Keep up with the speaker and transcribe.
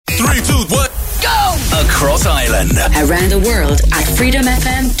3, 2, 1, go! Across Ireland. Around the world at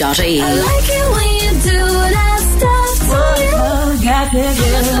freedomfm.ie. I like it when you do that stuff to you.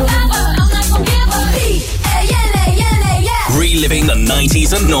 Reliving the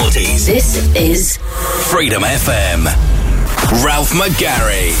 90s and noughties. This is Freedom FM. Ralph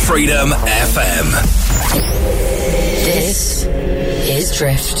McGarry. Freedom FM. This is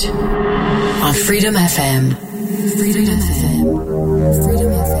Drift on Freedom FM. Freedom FM.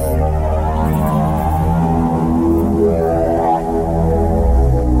 Freedom FM.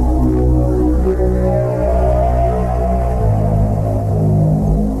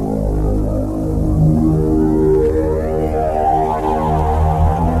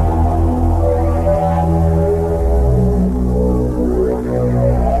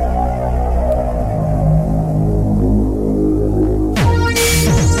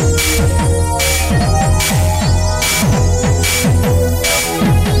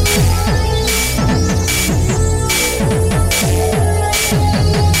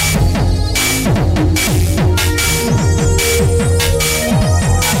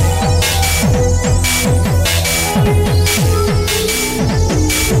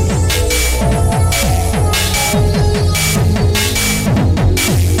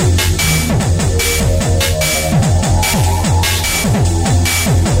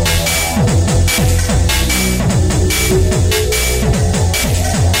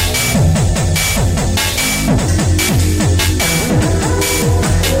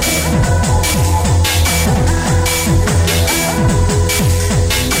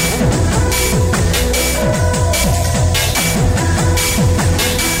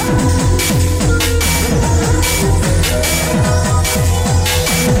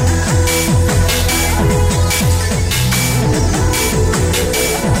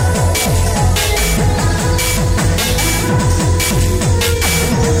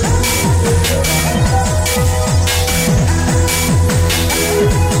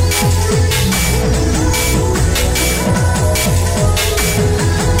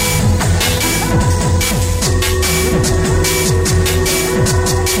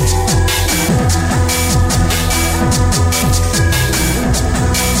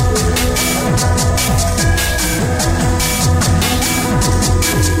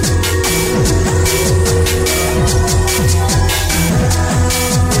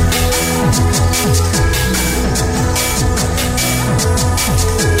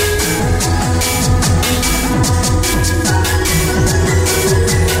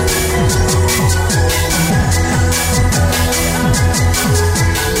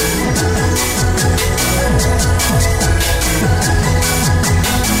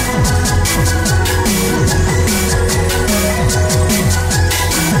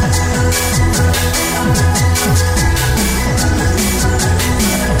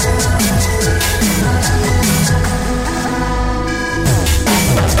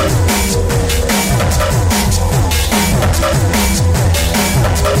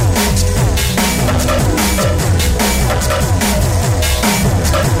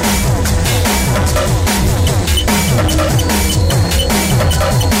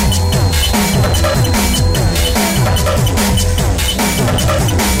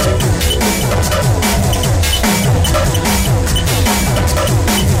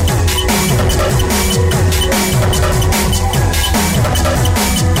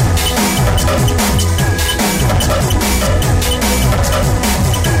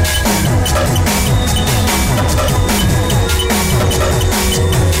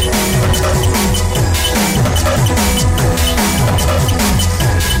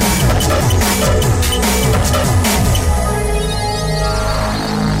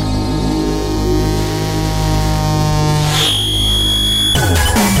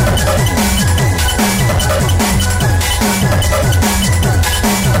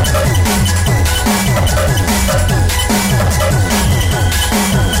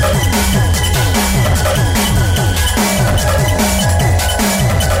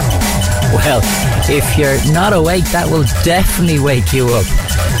 Well, if you're not awake, that will definitely wake you up.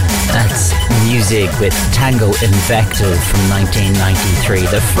 That's music with Tango Invective from 1993.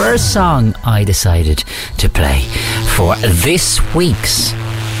 The first song I decided to play for this week's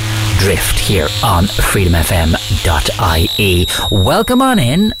Drift here on freedomfm.ie. Welcome on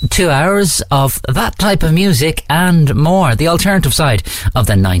in. 2 hours of that type of music and more. The alternative side of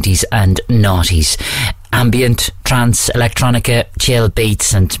the 90s and noughties. Ambient, trance, electronica, chill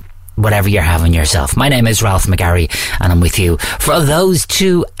beats and whatever you're having yourself. My name is Ralph McGarry and I'm with you for those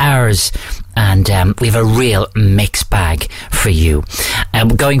 2 hours, and we have a real mixed bag for you.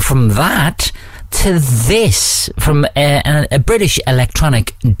 Going from that to this from a British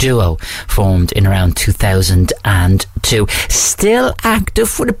electronic duo formed in around 2002. Still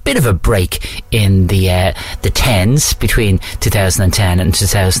active with a bit of a break in the 10s between 2010 and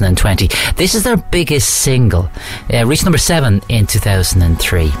 2020. This is their biggest single. Reached number 7 in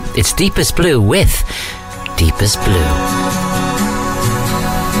 2003. It's Deepest Blue with Deepest Blue.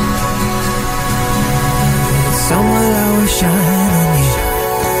 Somewhere I will shine on you.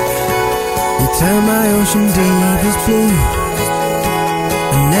 You turn my ocean deepest blue.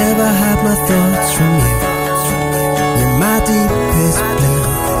 I never hide my thoughts from you. You're my deepest blue.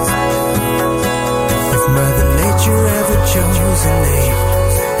 If Mother Nature ever chose a name,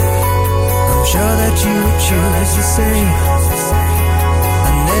 I'm sure that you would choose the same.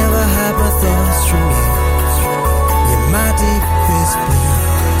 I never hide my thoughts from you. You're my deepest blue.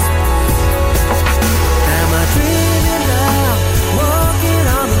 Am I dreaming now, walking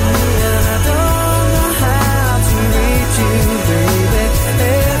on the moon, and I don't know how to reach you, baby.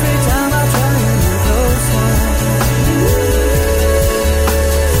 Every time I try to move closer.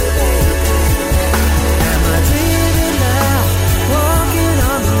 Am I dreaming now, walking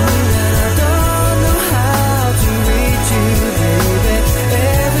on the moon, and I don't know how to reach you, baby.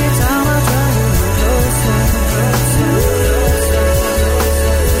 Every time I try to move closer.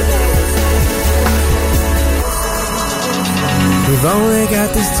 We've only got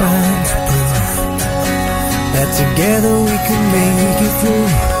this time to prove that together we can make it through.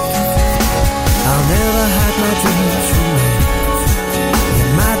 I'll never hide my dreams from you.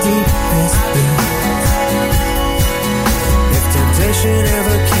 You're my deepest blue. If temptation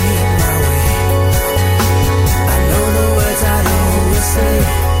ever came my way, I know the words I'd always say.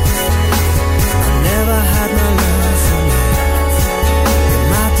 I'll never hide my love from you. You're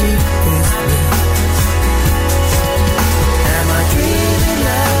my deepest blue. Dreaming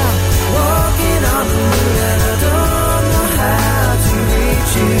now, walking on the moon, and I don't know how to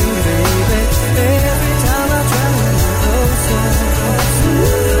reach you, baby. Every time I try to move closer.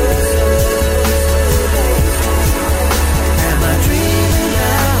 Am I dreaming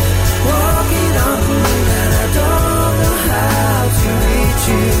now, walking on the moon, and I don't know how to reach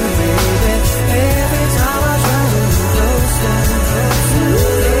you, baby. Every time I try to move closer.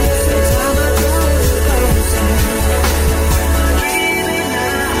 Every time I try to move closer.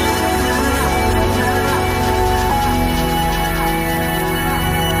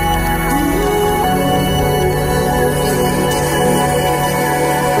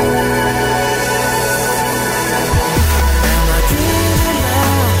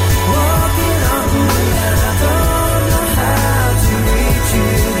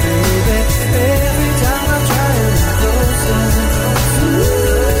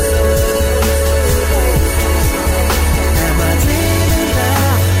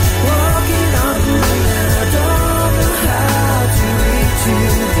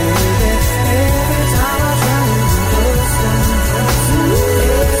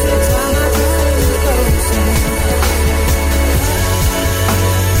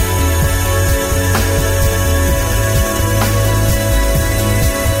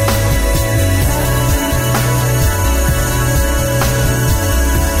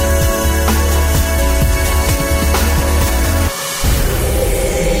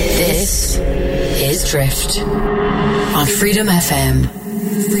 Drift on Freedom FM.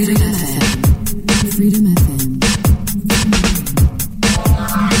 Freedom FM. Freedom FM.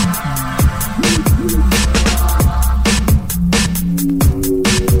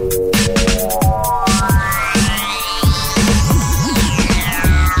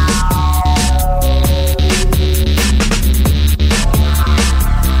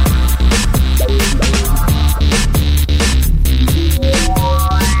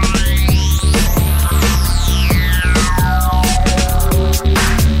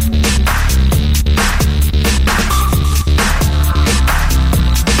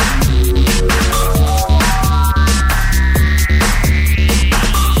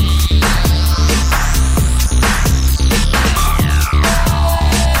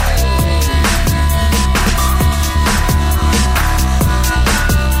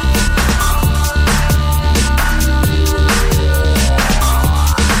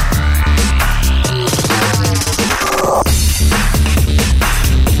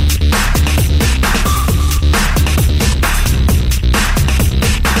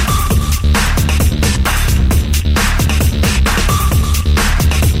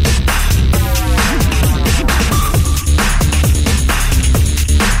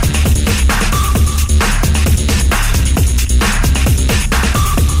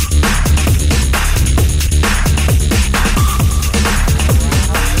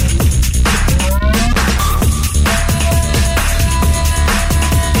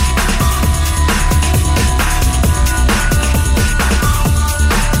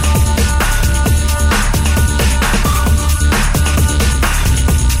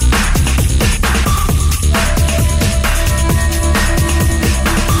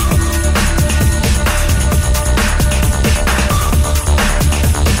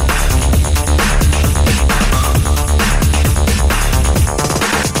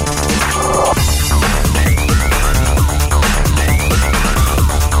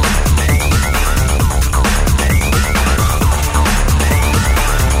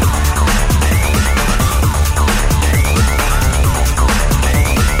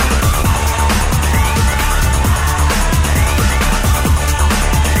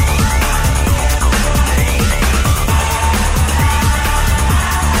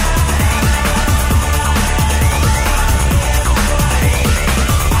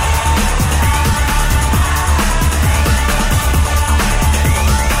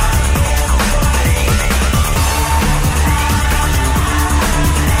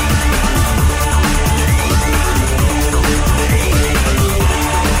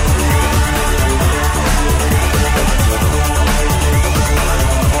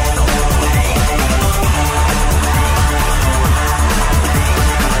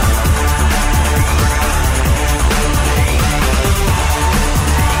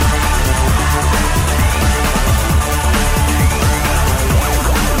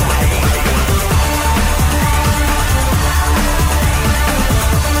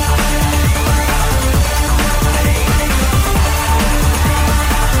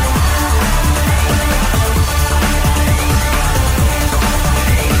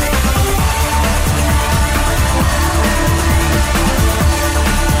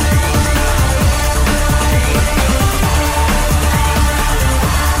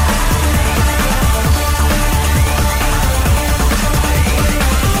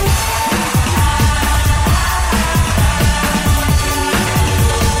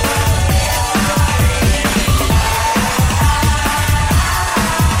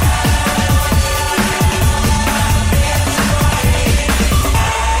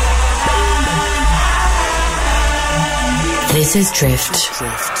 This is Drift.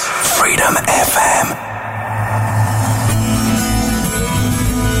 Freedom FM.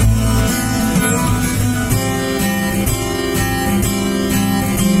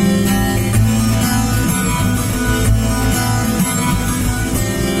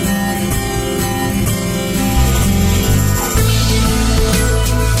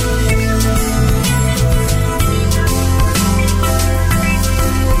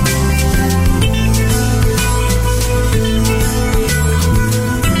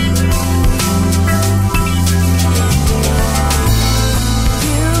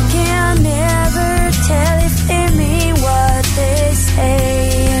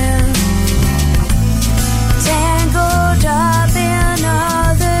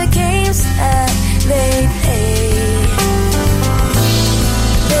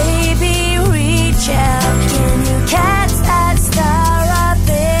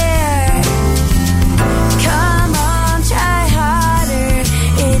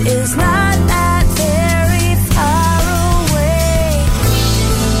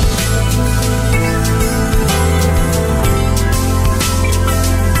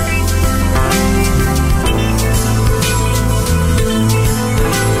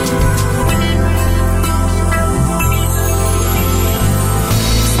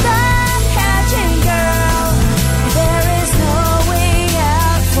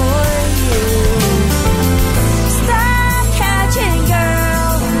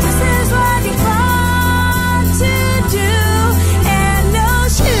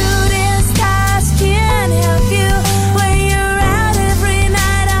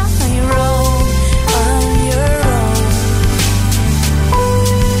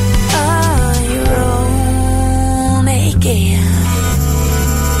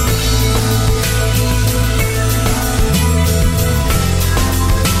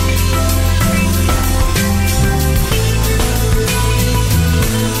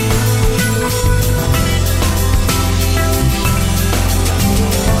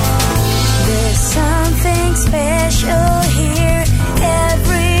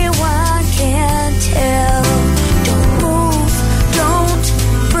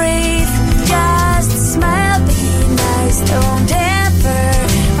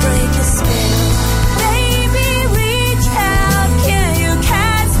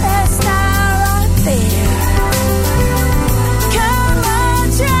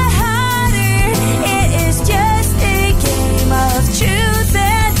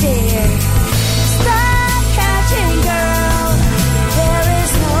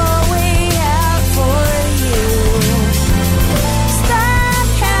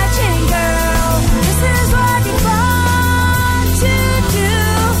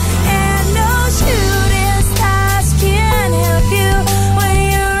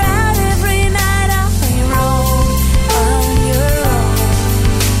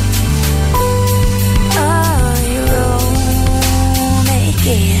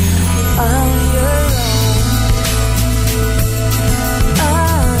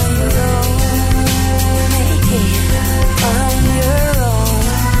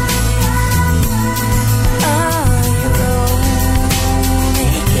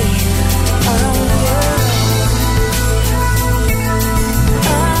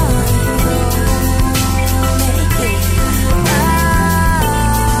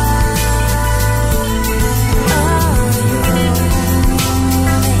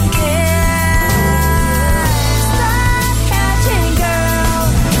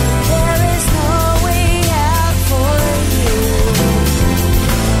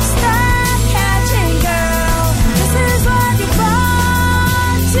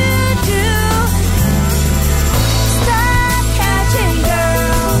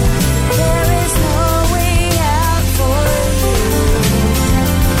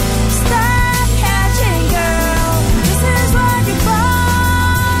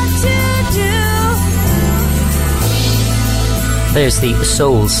 There's the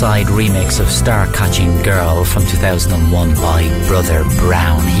Soul Side remix of Star Catching Girl from 2001 by Brother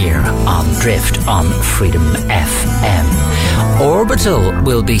Brown here on Drift on Freedom FM. Orbital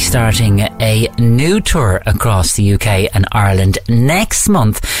will be starting a new tour across the UK and Ireland next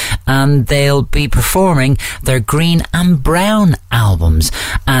month, and they'll be performing their Green and Brown albums.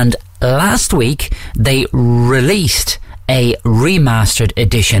 And last week they released a remastered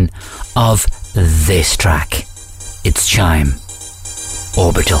edition of this track. It's Chime.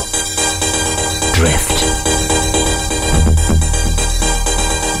 Orbital. Drift.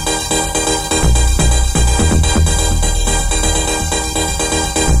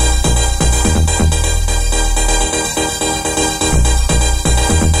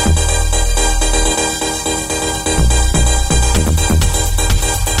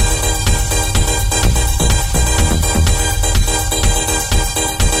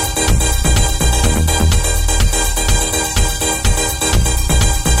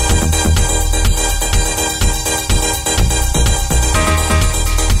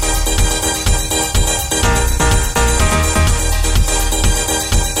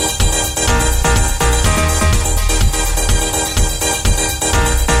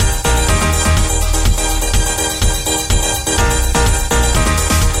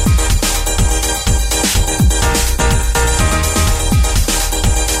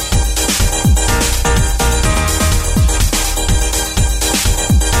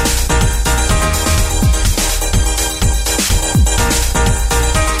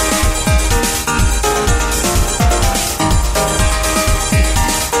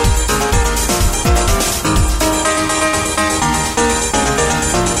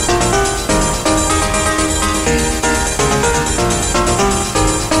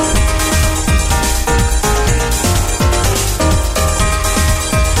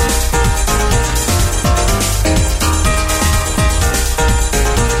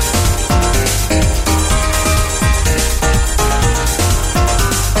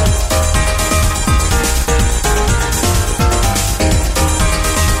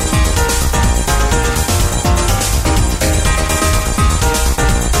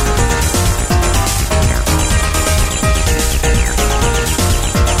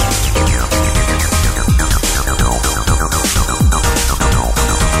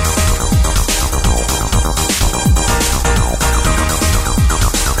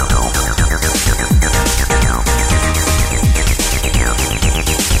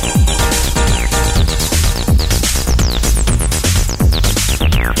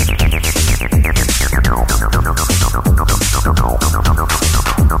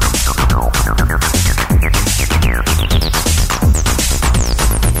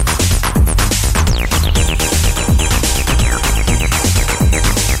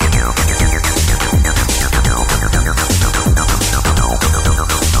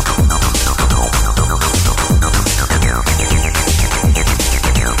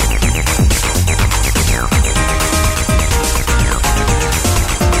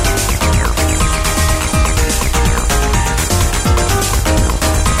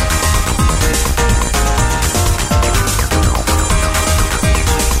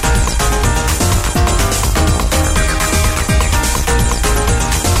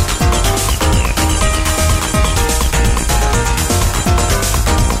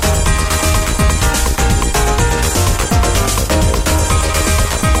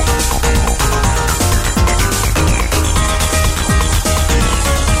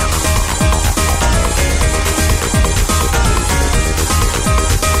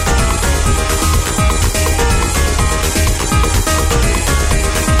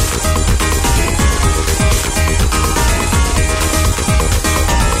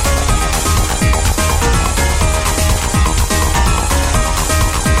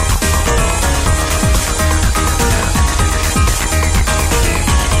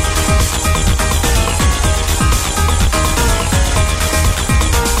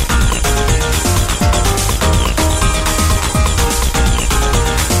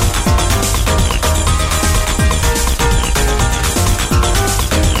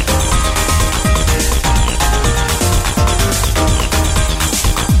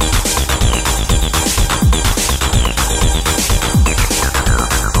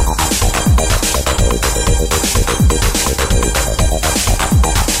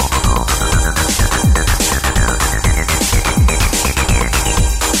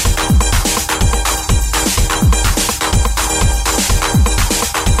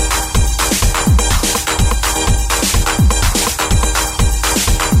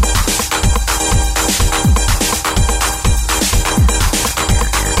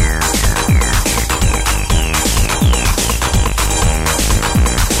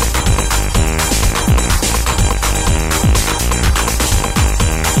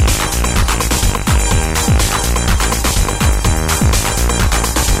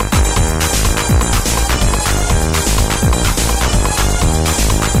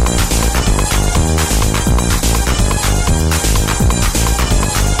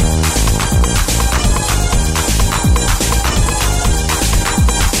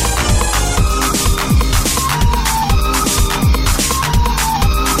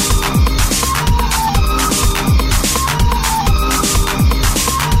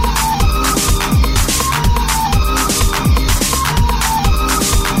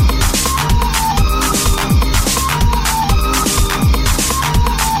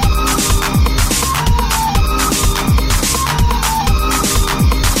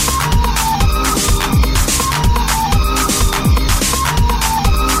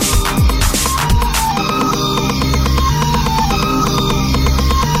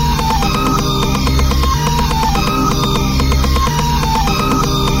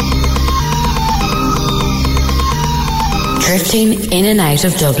 drifting in and out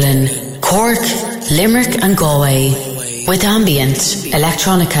of Dublin, Cork, Limerick and Galway, with ambient,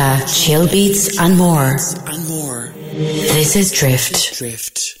 electronica, chill beats and more. This is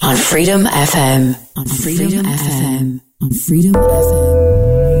Drift on Freedom FM. On Freedom FM. On Freedom FM.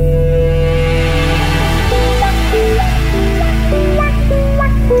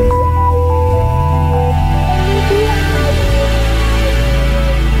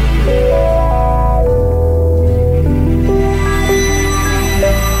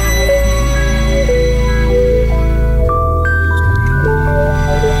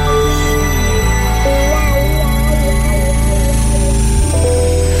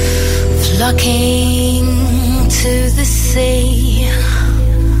 Flocking to the sea,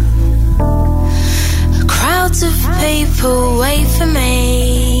 crowds of people wait for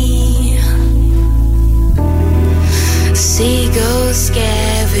me. Seagulls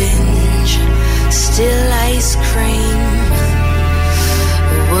scavenge still ice cream,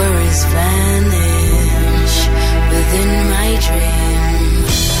 worries vanish within my dream.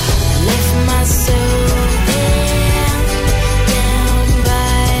 I lift my soul there, down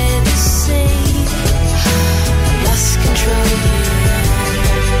by the sea. I lost control here,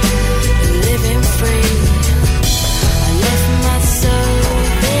 living free. I left my soul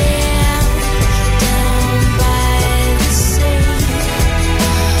there, down by the sea.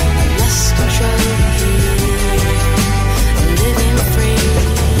 I lost control here, living free.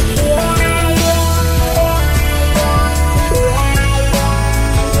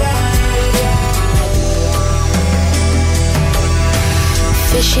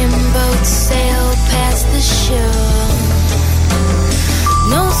 Fishing boats sail past the shore.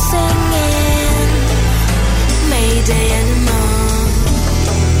 No singing, Mayday anymore.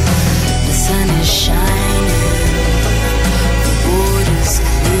 The sun is shining, the water's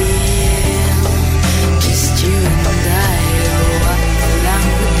clear. Just you and I walk along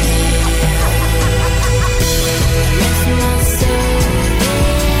the pier. I left my soul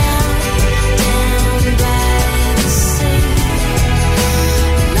there, down by the sea.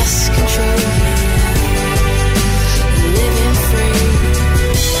 Lost control here, living free.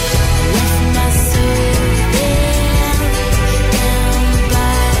 I left my soul there, down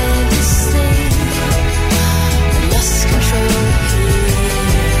by the sea. Lost control here,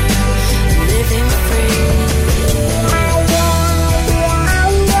 living free.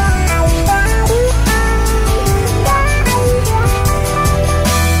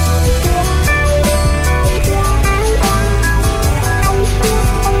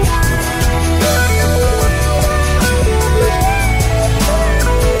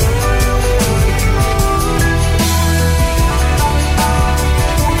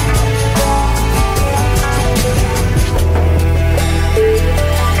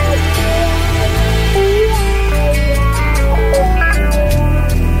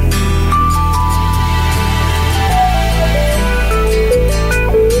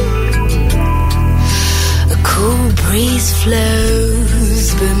 Flows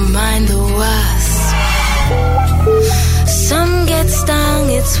behind the wasp. Some get stung,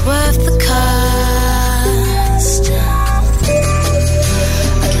 it's worth the cost.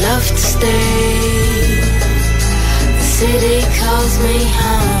 I'd love to stay. The city calls me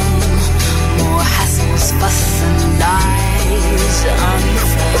home. More hassles, fuss and lies on the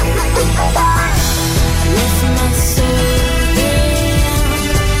phone. I left my soul there,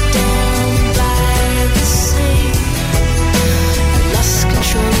 down by the sea. Lost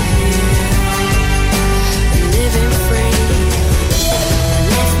control here, living free. I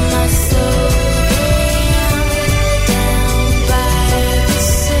left my soul there, down by the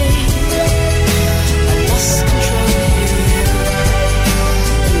sea. I lost control here,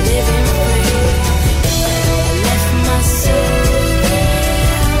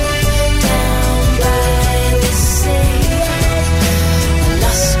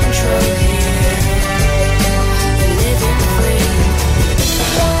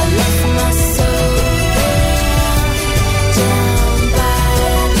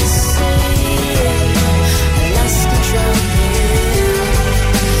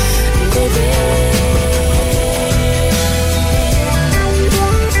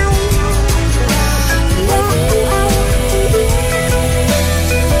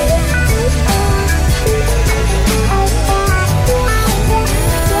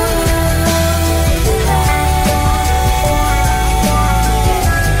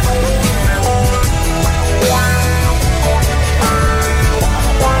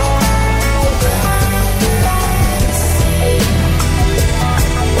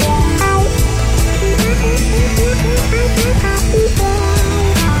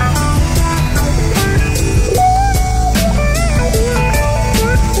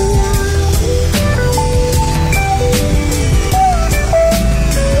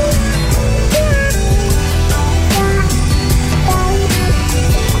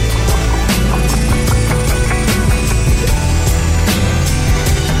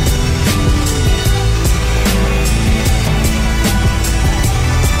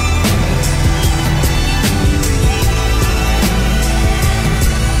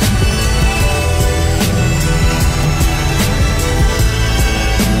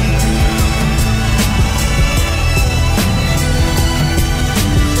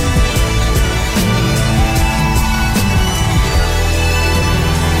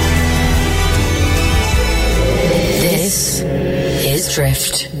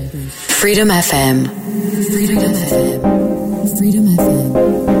 Drift. Freedom FM. Freedom FM. Freedom FM.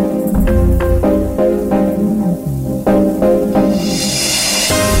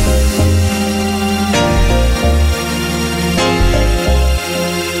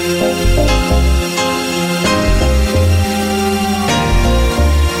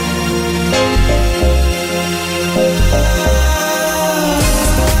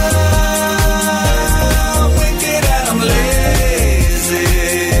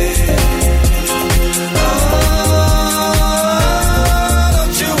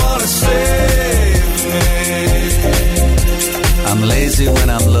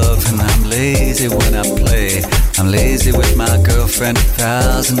 When I play, I'm lazy with my girlfriend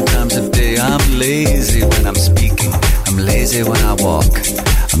 1,000 times a day. I'm lazy when I'm speaking, I'm lazy when I walk,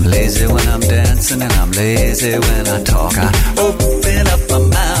 I'm lazy when I'm dancing, and I'm lazy when I talk. I open up my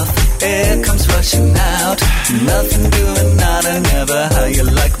mouth, air comes rushing out, nothing doing, nada, never. How you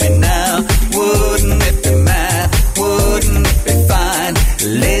like me now? Wouldn't it be mad? Wouldn't it be fine?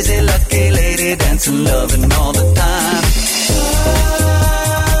 Lazy, lucky lady, dancing, loving all the time.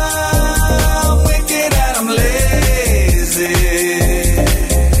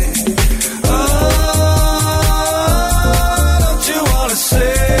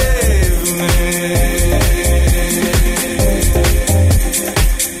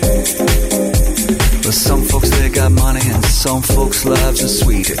 Some folks' lives are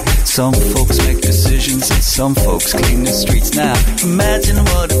sweeter. Some folks make decisions and some folks clean the streets. Now, imagine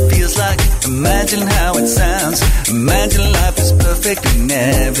what it feels like. Imagine how it sounds. Imagine life is perfect and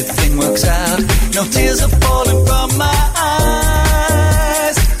everything works out. No tears are falling from my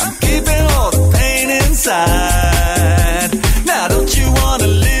eyes. I'm keeping all the pain inside. Now, don't you wanna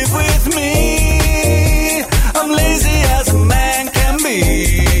live with me? I'm lazy as a man can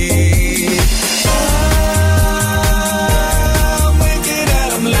be.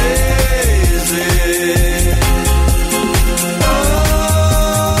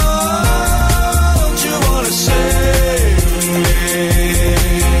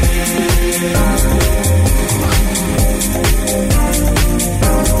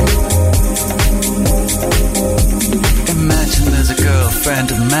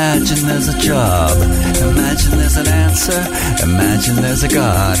 Imagine there's a job. Imagine there's an answer. Imagine there's a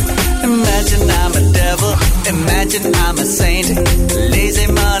God. Imagine I'm a devil. Imagine I'm a saint. Lazy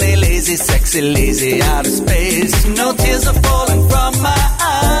money, lazy sexy, lazy out of space. No tears are falling from my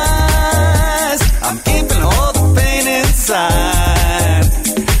eyes. I'm keeping all the pain inside.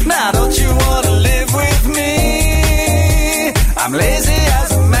 Now don't you wanna live with me? I'm lazy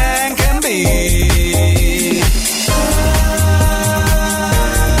as a man can be.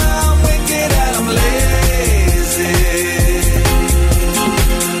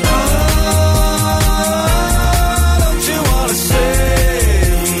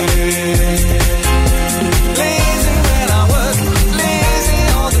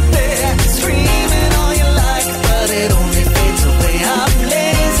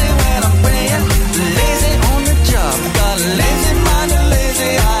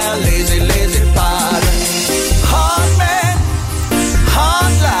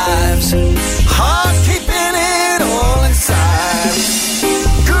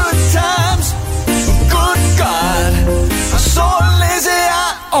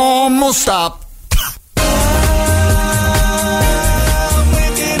 Stop.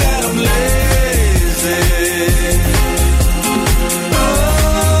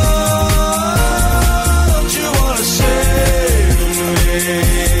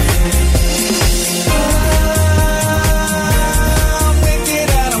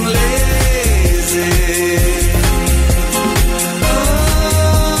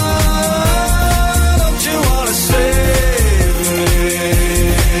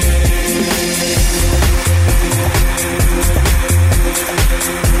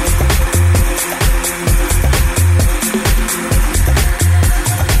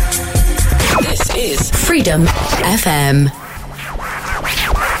 Freedom FM.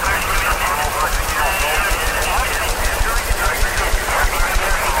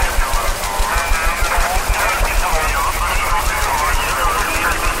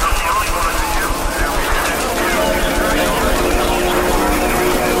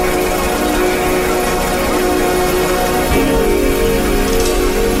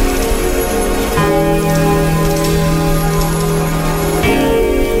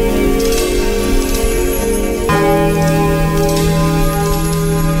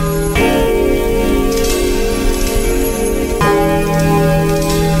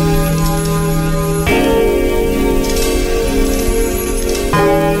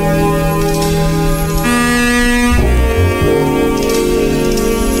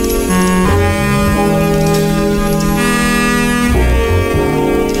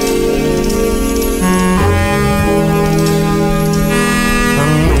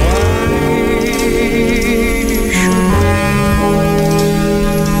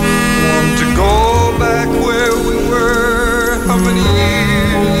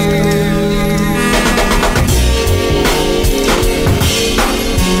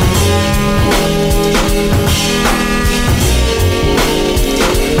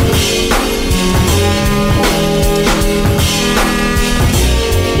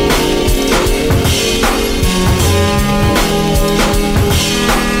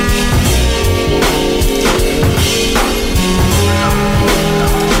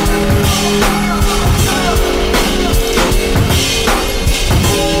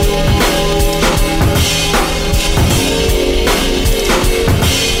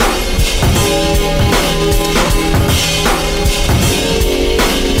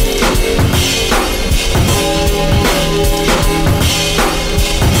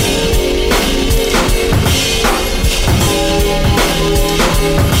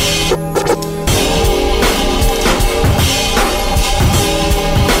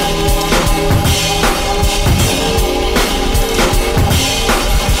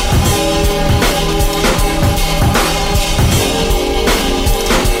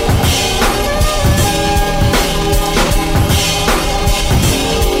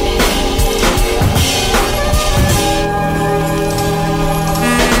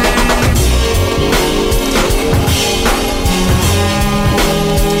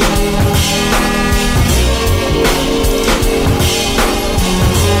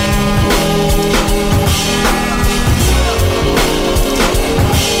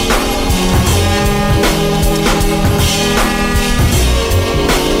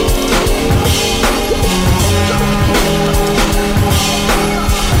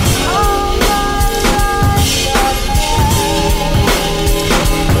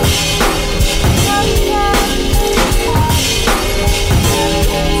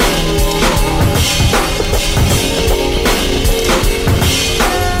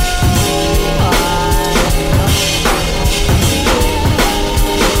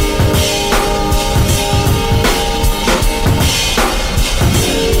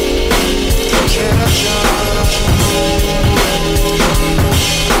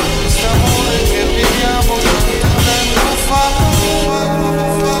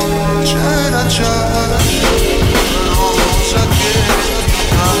 baciare, la rosa che ho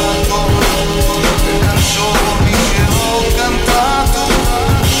toccato, le canzoni che ho cantato,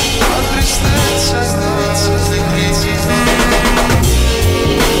 la tristezza dei crisi.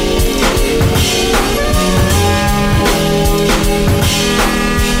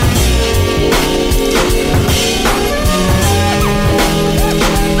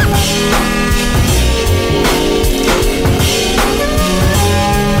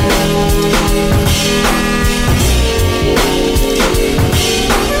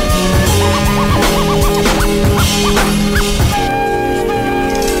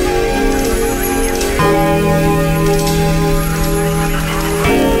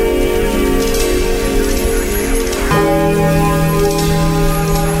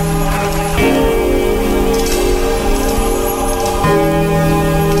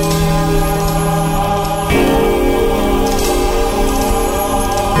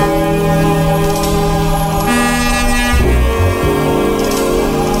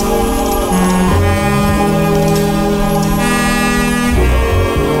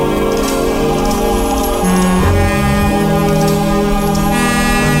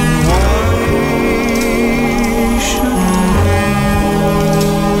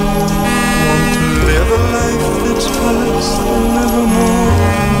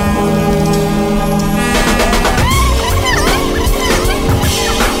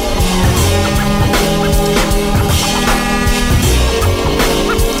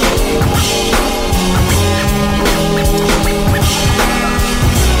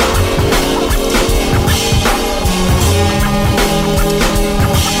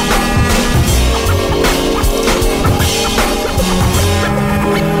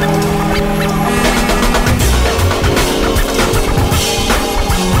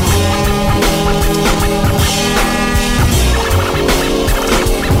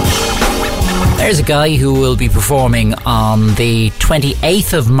 There's a guy who will be performing on the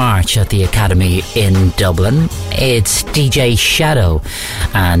 28th of March at the Academy in Dublin. It's DJ Shadow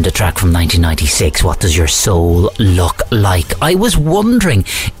and a track from 1996, What Does Your Soul Look Like? I was wondering,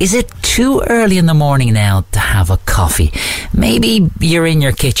 is it too early in the morning now to have a coffee? Maybe you're in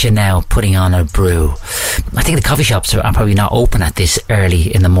your kitchen now putting on a brew. I think the coffee shops are probably not open at this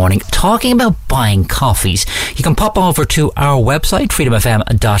early in the morning. Talking about buying coffees, you can pop over to our website,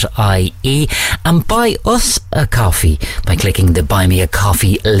 freedomfm.ie, and buy us a coffee by clicking the Buy Me a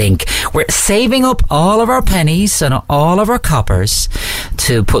Coffee link. We're saving up all of our pennies and all of our coppers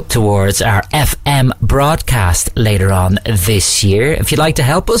to put towards our FM broadcast later on this year. If you'd like to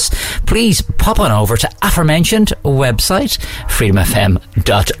help us, please pop on over to aforementioned website,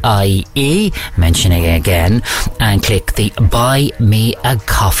 freedomfm.ie, mentioning it again, and click the Buy Me a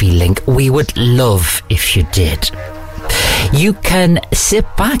Coffee link. We would love if you did. You can sit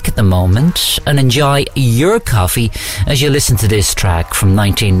back at the moment and enjoy your coffee as you listen to this track from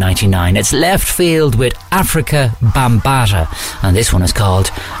 1999. It's Left Field with Africa Bambata, and this one is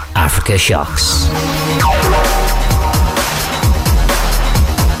called Africa Shocks.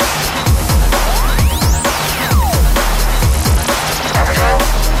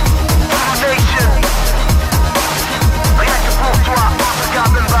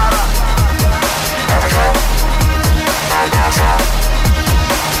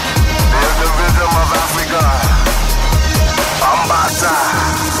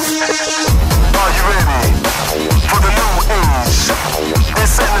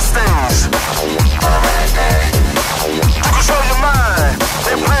 Setting the stage.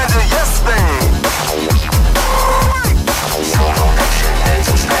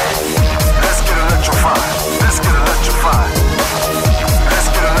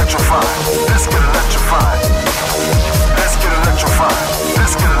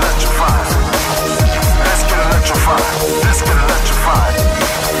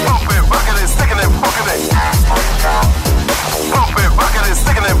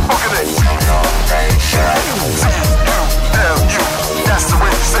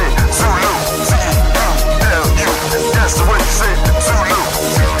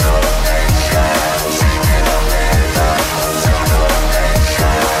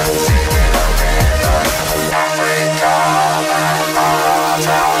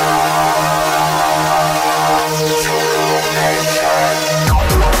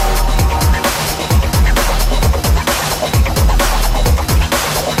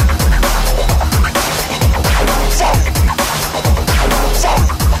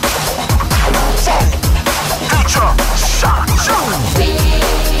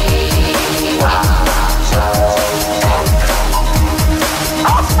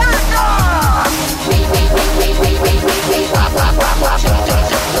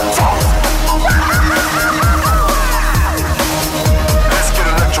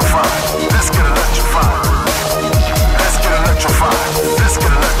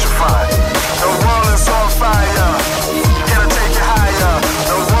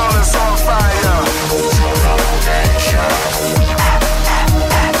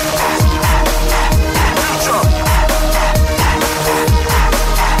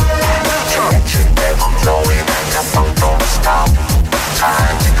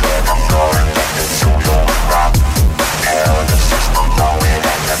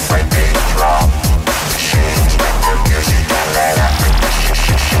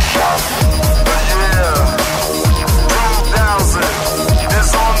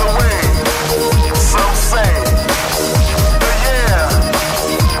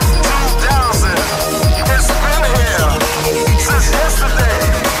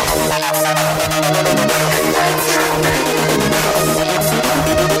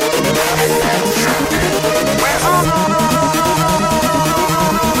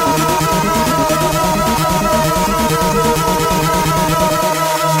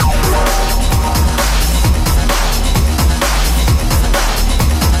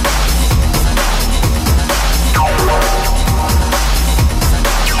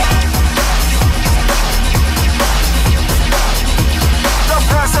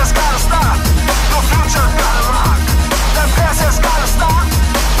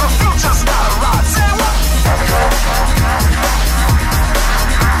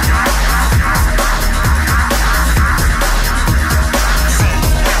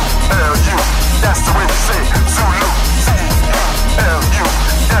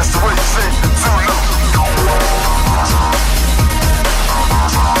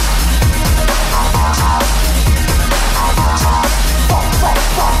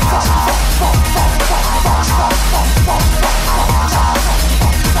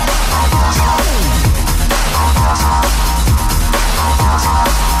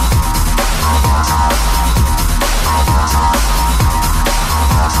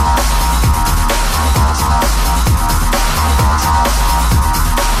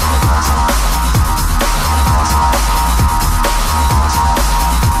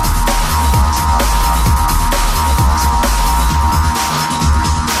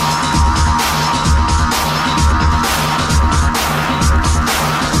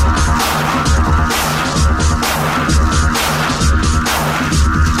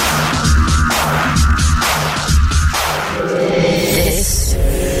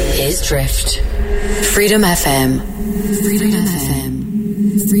 Freedom FM. Freedom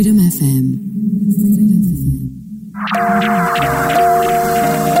FM. Freedom FM.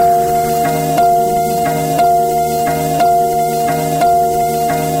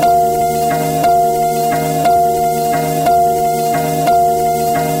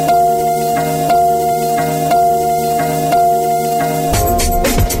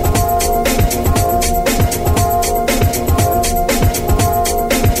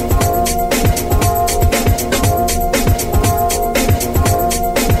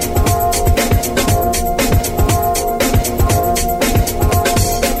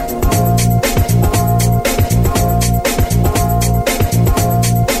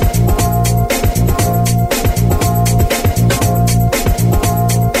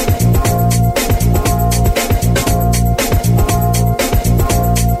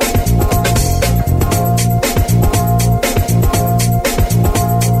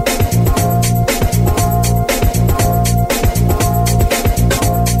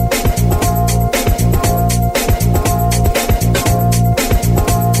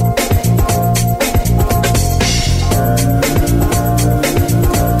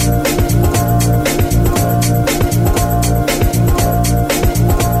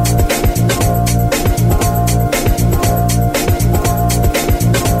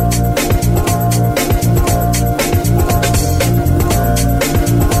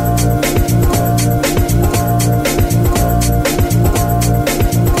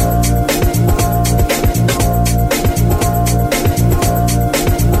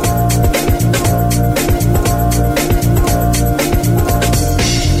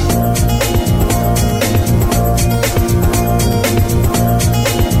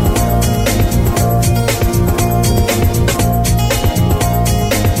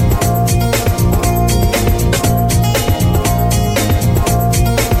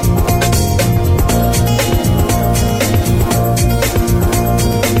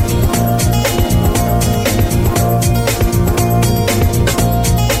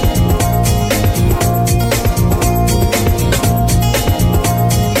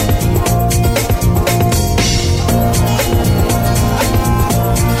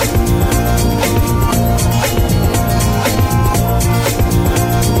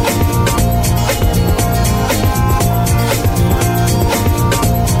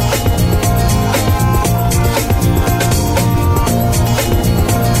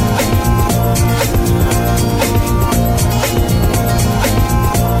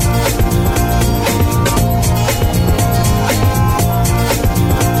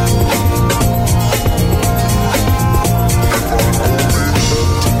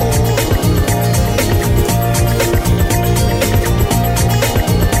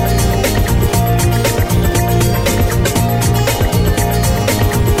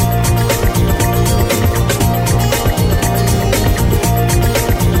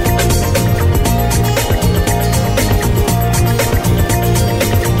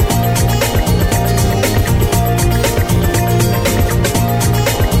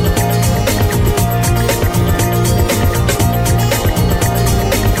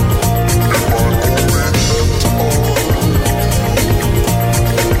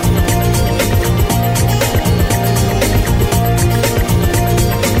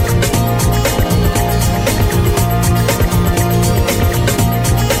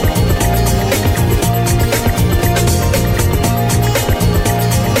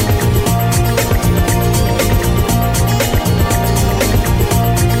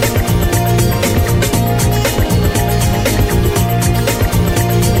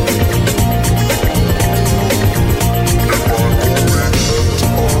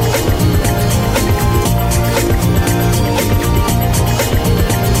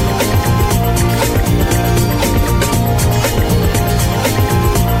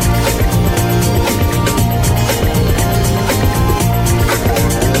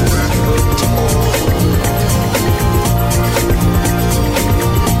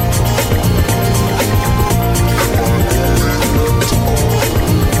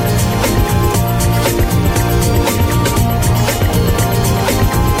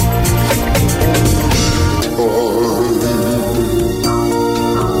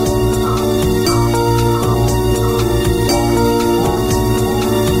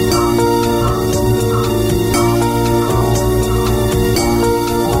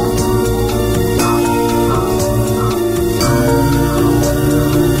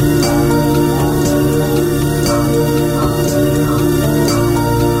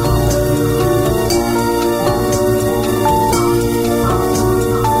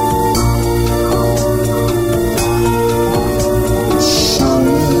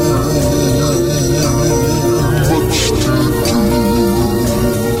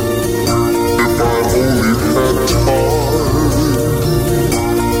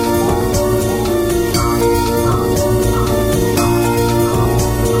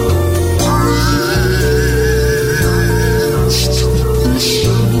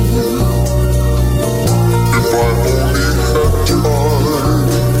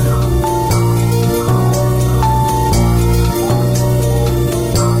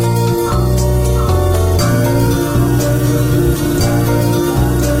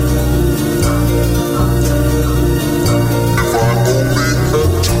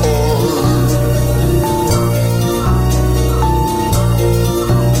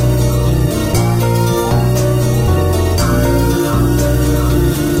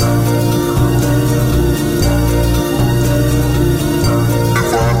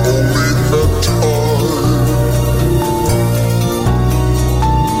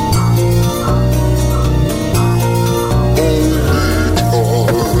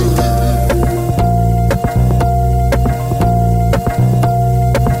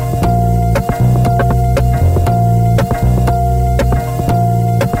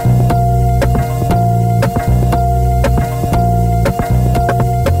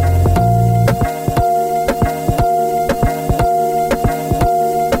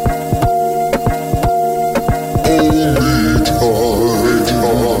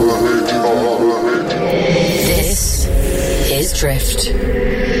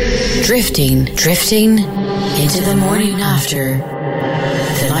 Drift. Drifting into the morning after,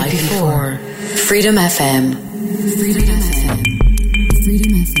 the night before. Freedom FM. Freedom FM.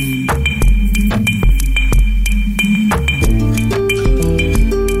 Freedom FM.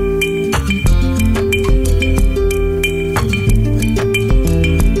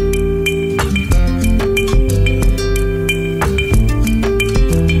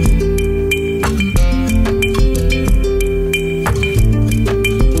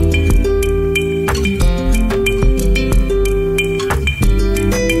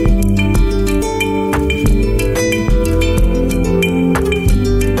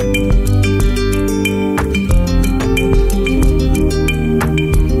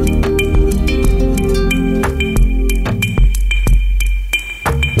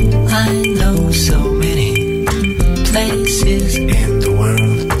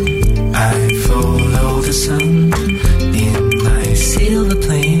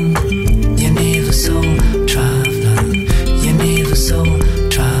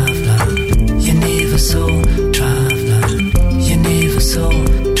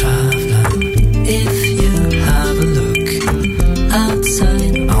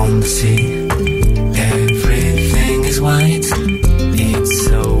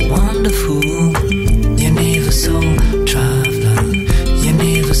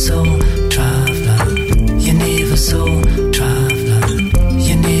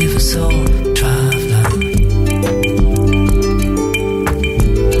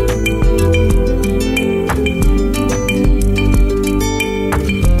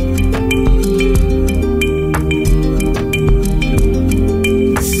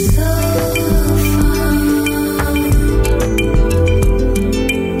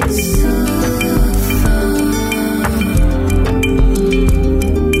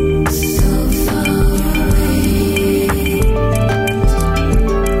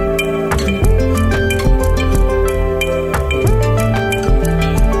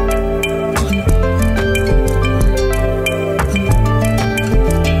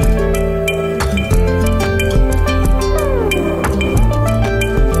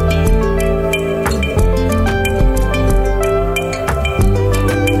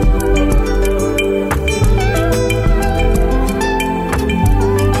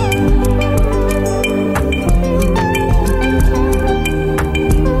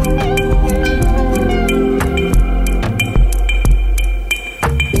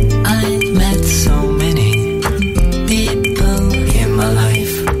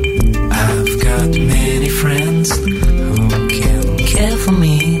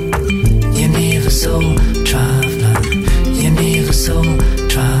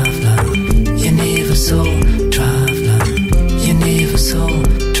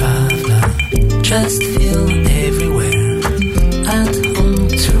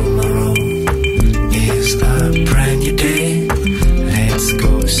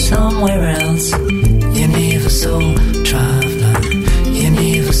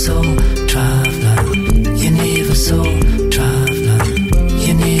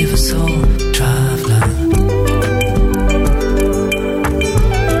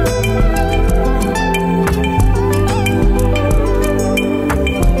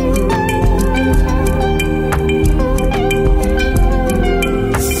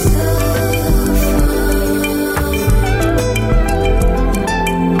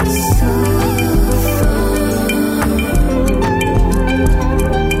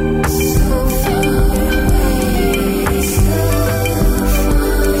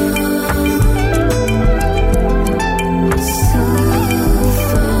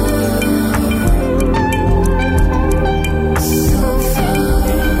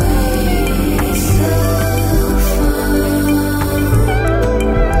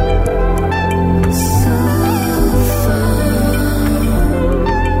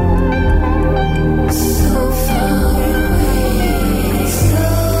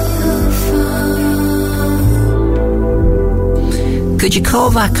 Could you call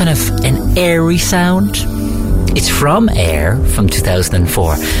that kind of an airy sound? It's from Air from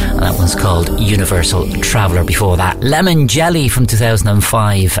 2004, and that one's called Universal Traveller. Before that, Lemon Jelly from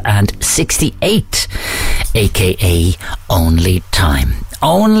 2005, and 68, aka Only Time.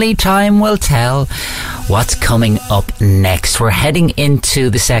 Only time will tell what's coming up next. We're heading into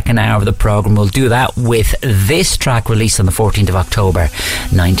the second hour of the programme. We'll do that with this track released on the 14th of October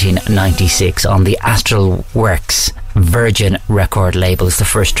 1996 on the Astral Works Virgin record label. It's the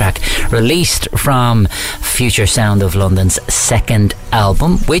first track released from Future Sound of London's second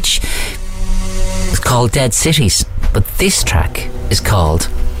album, which is called Dead Cities, but this track is called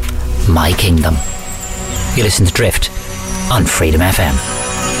My Kingdom. You listen to Drift on Freedom FM.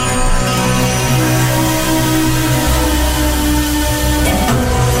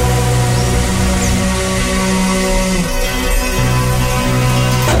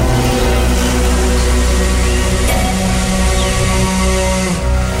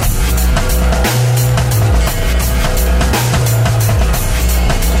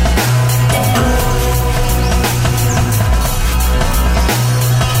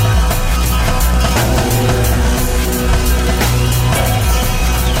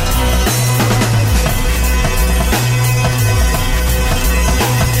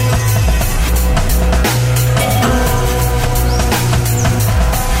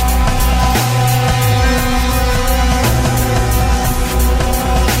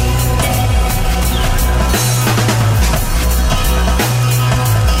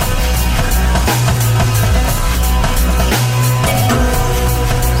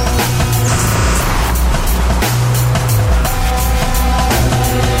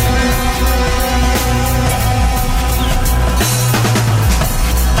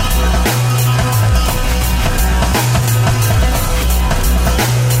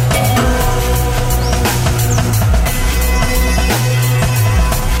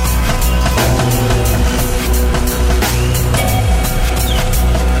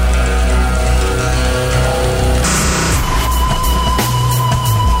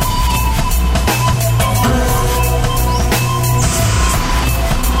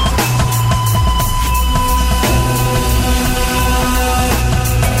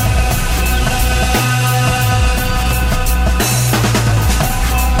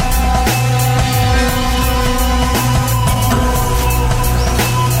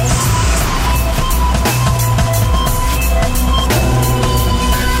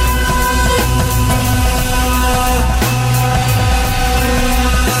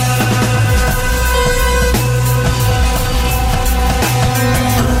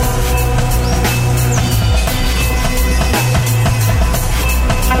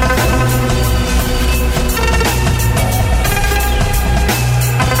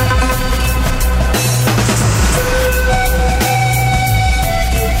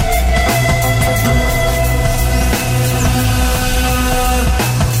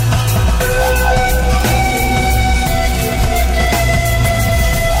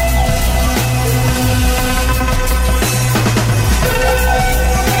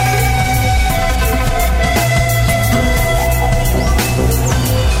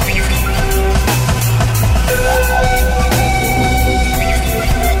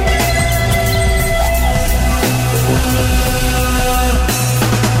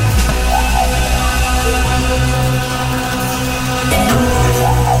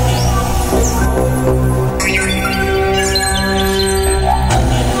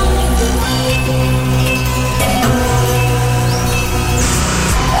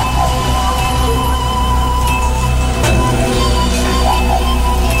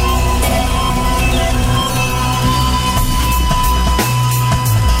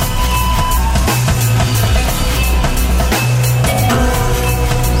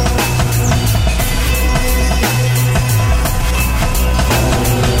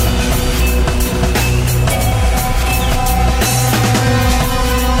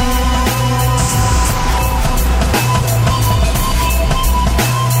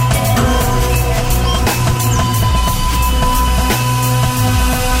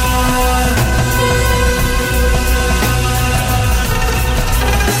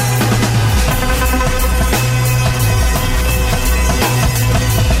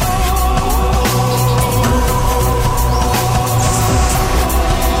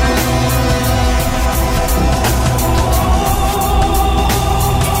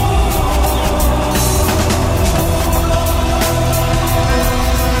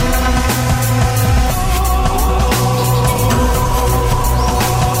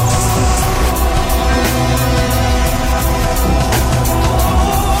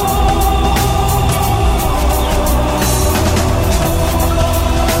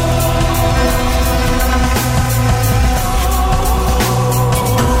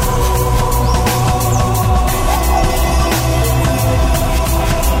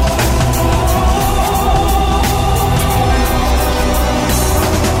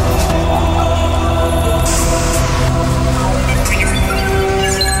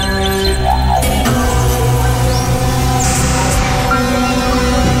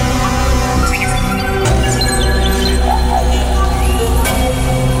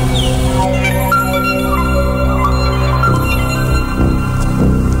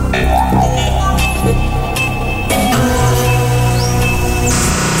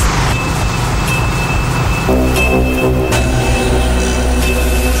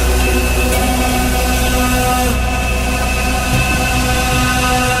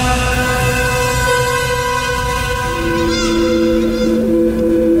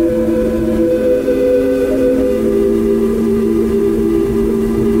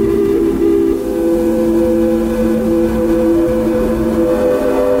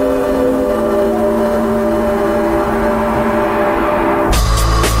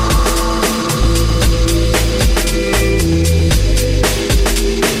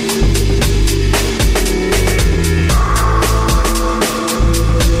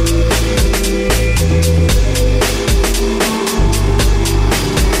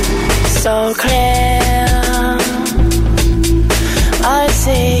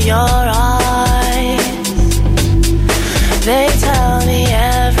 your eyes. They tell me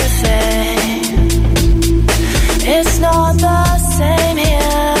everything. It's not the same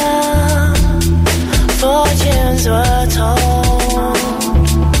here. Fortunes were told.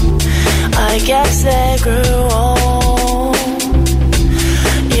 I guess they grew old.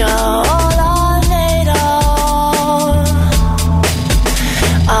 You're all I'm made of.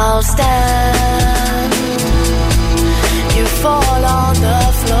 I'll stand. You fall on the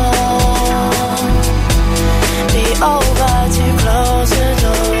floor. Be over to close the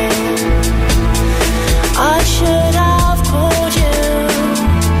door. I should have called you.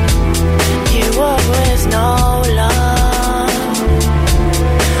 You were with no love.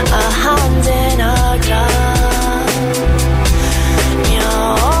 A hand in a glove.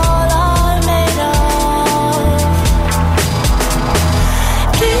 You're all I'm made of.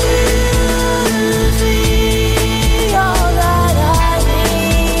 Give me all that I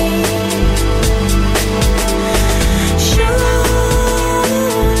need. Show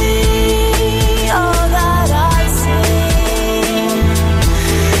me all that I see.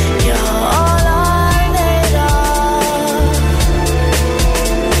 You're all I'm made of.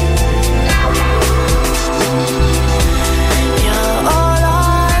 You're all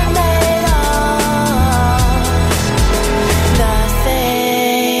I'm made of.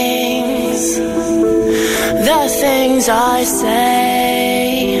 The things I say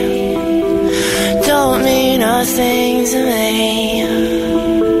don't mean a thing to me.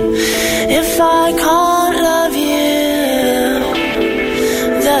 If I can't love you,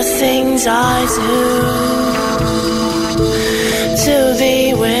 the things I do to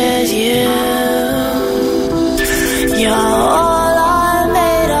be with you. You're all I'm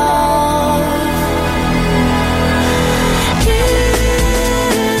made of.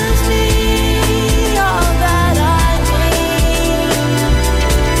 Give me all that I need.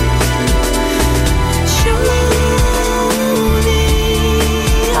 Show me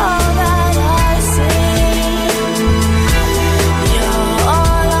all that I see. You're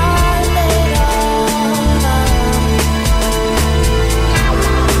all I'm made of.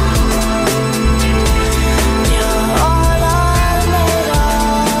 You're all I'm made of.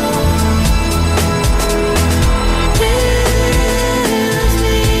 Give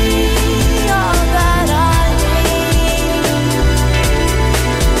me all that I need.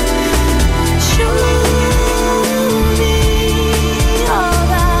 Show me all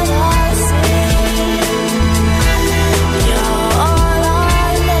that I see. You're all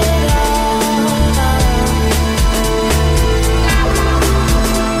I'm made of.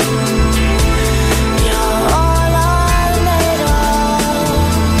 You're all I'm made of.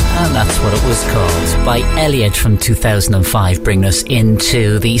 And that's what it was called by Elliot from 2005, bringing us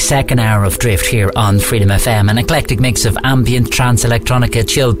into the second hour of Drift here on Freedom FM. An eclectic mix of ambient, trance, electronica,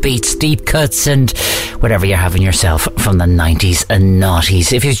 chill beats, deep cuts, and whatever you're having yourself from the 90s and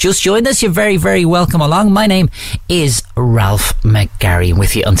noughties. If you've just joined us, you're very, very welcome along. My name is Ralph McGarry,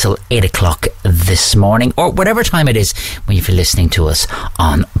 with you until 8 o'clock this morning, or whatever time it is when you're listening to us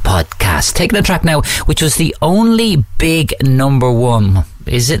on podcast. Taking a track now, which was the only big number one.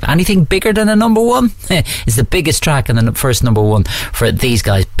 Is it anything bigger than a number one? It's the biggest track and the first number one for these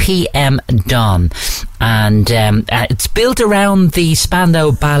guys, PM Dawn. And it's built around the Spandau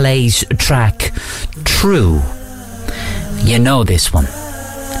Ballet's track True. You know this one.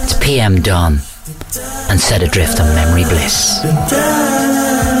 It's PM Dawn and Set Adrift on Memory Bliss.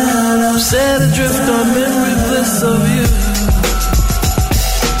 Set adrift on memory bliss of you.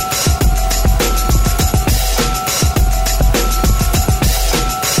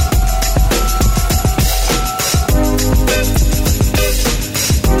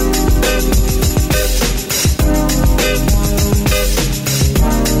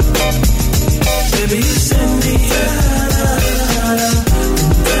 Baby, you send me.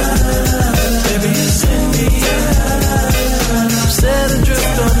 Baby, you send me. Set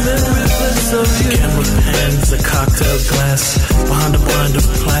adrift on memory bliss of you. Camera pans, a cocktail glass, behind a blind of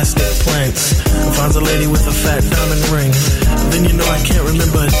plastic planks. I found a lady with a fat diamond ring. Then you know I can't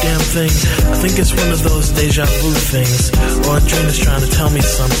remember a damn thing. I think it's one of those deja vu things, or a dream is trying to tell me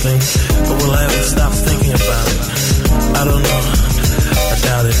something. But will I ever stop thinking about it? I don't know. I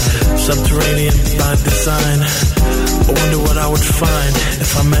doubt it. Subterranean by design. I wonder what I would find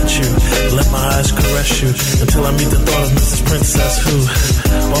if I met you. Let my eyes caress you until I meet the thought of Mrs. Princess, who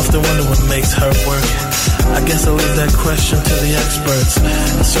often wonder what makes her work. I guess I'll leave that question to the experts,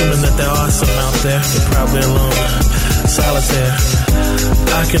 assuming that there are some out there, but probably alone. solitaire.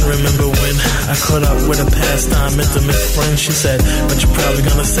 I can remember when I caught up with a pastime intimate friend. She said, but you're probably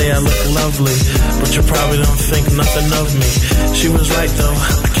gonna say I look lovely, but you probably don't think nothing of me. She was right though,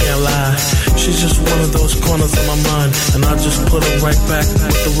 I can't lie. She's just one of those corners of my mind, and I just put her right back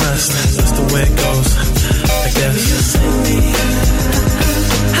with the rest. That's the way it goes, I guess. Baby, you send me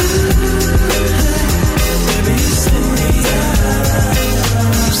Baby, you send me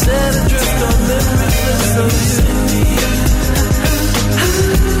I'm set adrift on memories of you.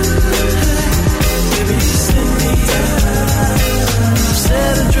 Baby, you send me I'm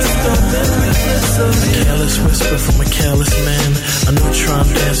set adrift on memories of you. A careless whisper from a careless man, a neutron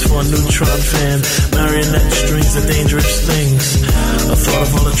dance for a neutron fan. Marionette strings are dangerous things. A thought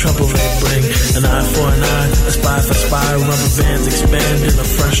of all the trouble they bring. An eye for an eye, a spy for spy. Rubber bands expand in a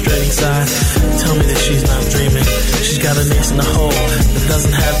frustrating sigh. Tell me that she's not dreaming. She's got an ace in the hole that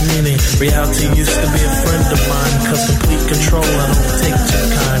doesn't have meaning. Reality used to be a friend of mine, cause complete control I don't take too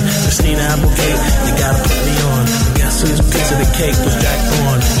kind. Christina Applegate, you gotta put me on. Guess whose piece of the cake was Jack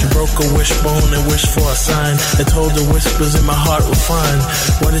Bourne? She broke a wishbone and wished for a sign. I told her whispers in my heart were fine.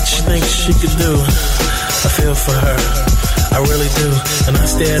 What did she think she could do? I feel for her, I really do. And I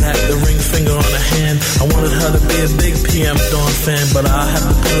stared at the ring finger on her hand. I wanted her to be a big PM Dawn fan, but I'll have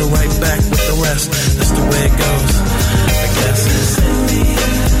to put her right back with the rest. That's the way it goes, I guess. Send me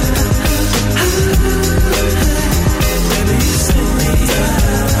Baby, you send me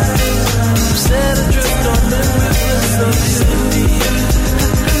I'm set adrift on memories of you. Send me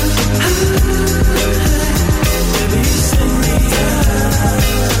Baby, you send me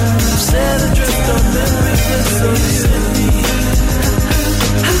I'm set adrift on memories of you. Send me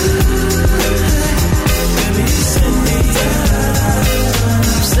Baby, you send me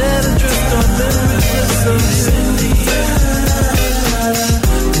I'm set adrift on memories of you. Send me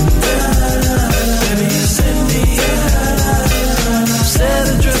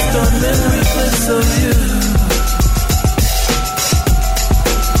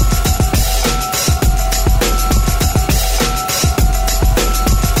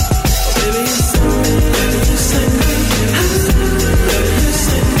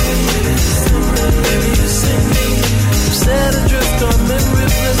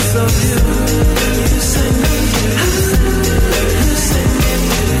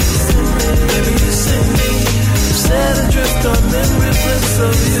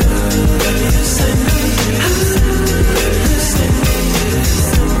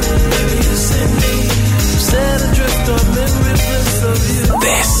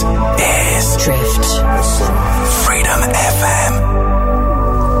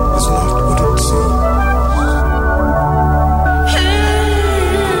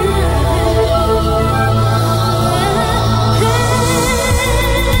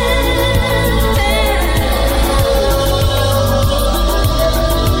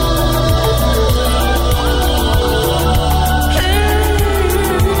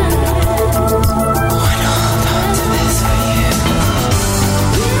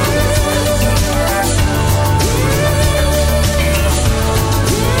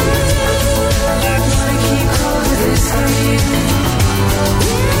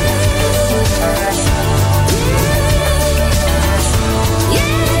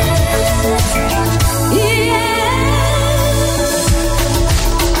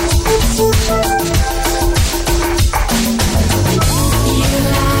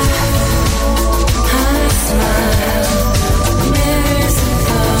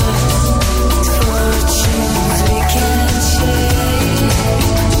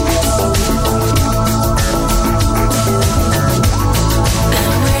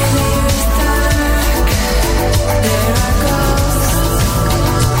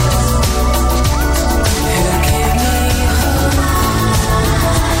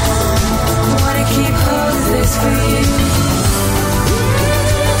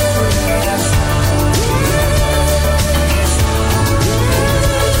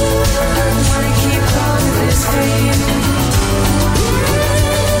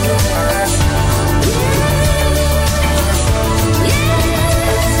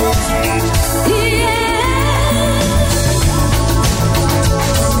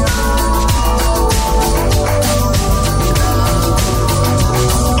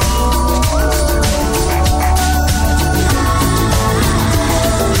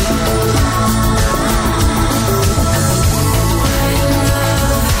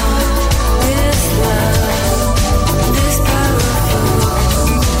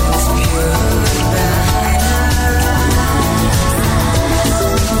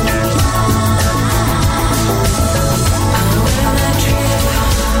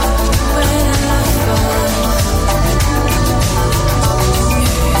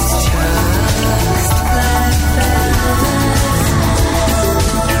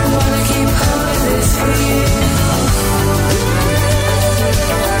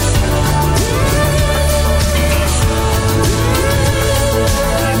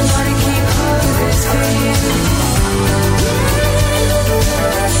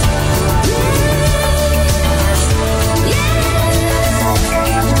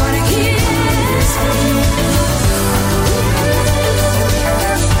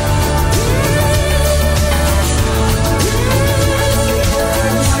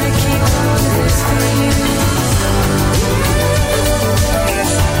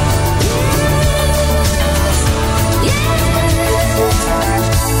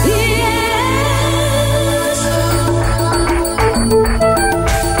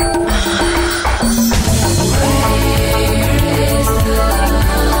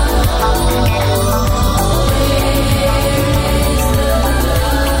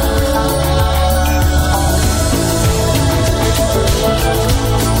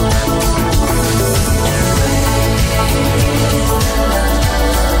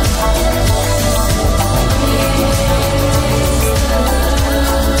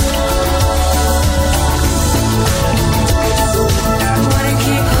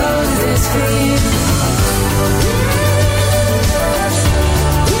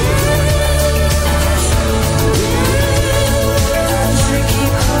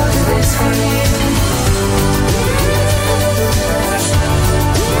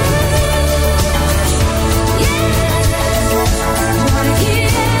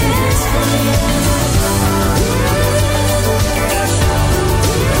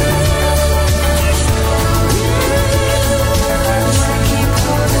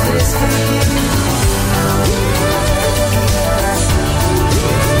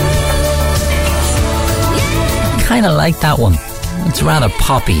kind of like that one. It's rather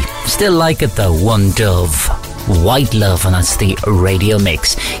poppy. Still like it though. One Dove, White Love, and that's the radio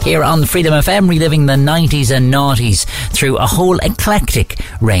mix here on Freedom FM, reliving the 90s and noughties through a whole eclectic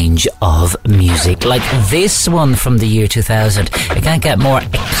range of music, like this one from the year 2000. It can't get more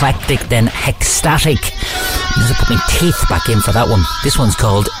eclectic than hexstatic. I'm just put my teeth back in for that one. This one's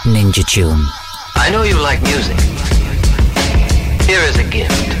called Ninja Tune. I know you like music. Here is a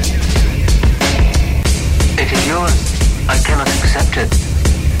gift. It is yours. I cannot accept it.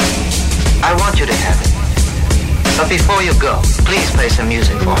 I want you to have it. But before you go, please play some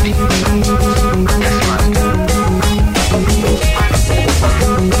music for me. Yes, Master.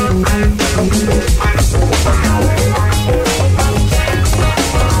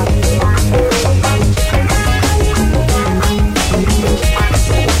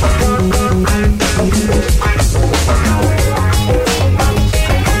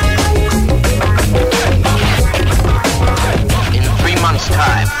 In 3 months'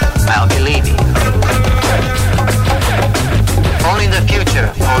 time, I'll be leaving. Only the future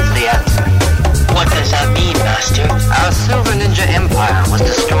holds the answer. What does that mean, Master? Our Silver Ninja Empire was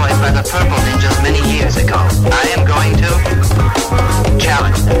destroyed by the Purple Ninjas many years ago. I am going to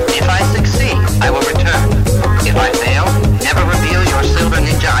challenge them. If I succeed, I will return. If I fail, never reveal your Silver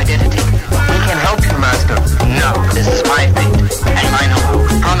Ninja identity. We can help you, Master. No, this is my fate, and mine alone.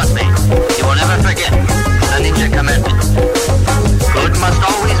 Promise me, you will never forget the Ninja Commandment. Good must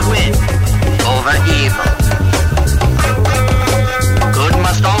always win over evil. Good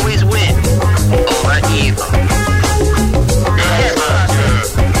must always win over evil. Yes, Master.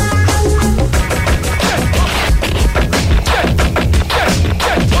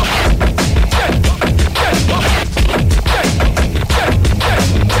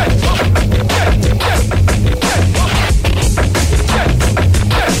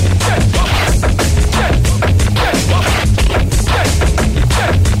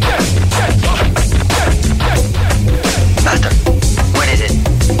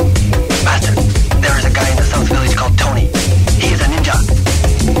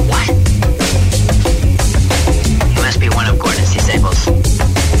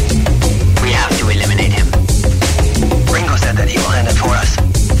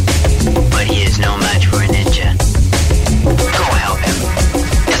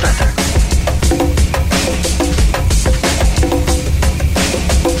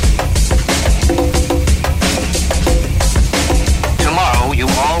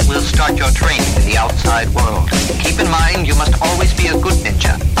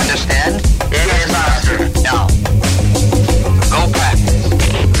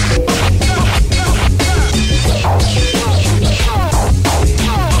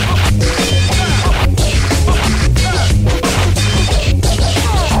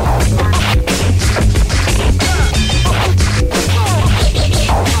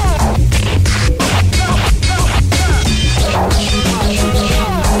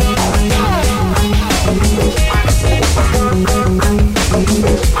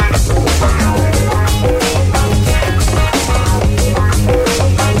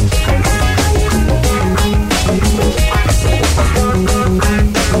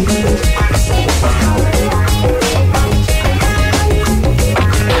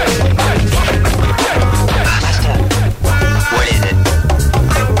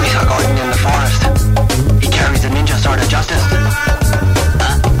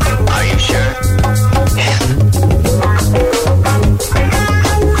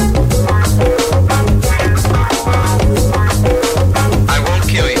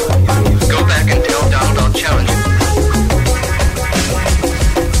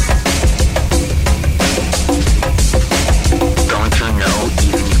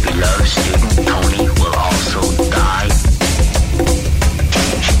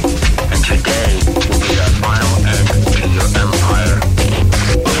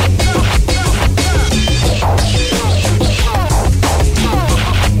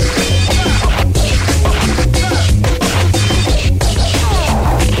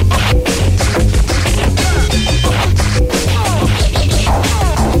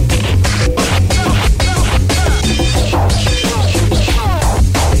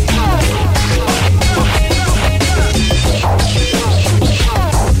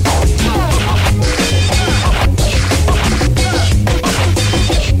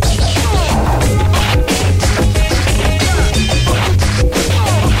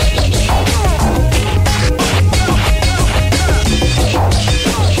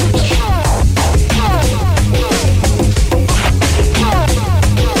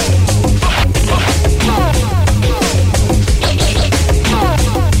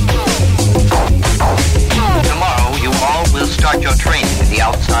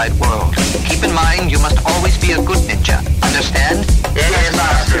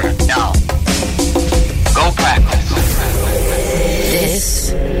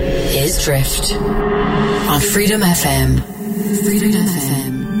 Drift on Freedom FM. Freedom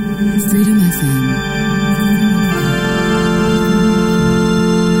FM. Freedom FM.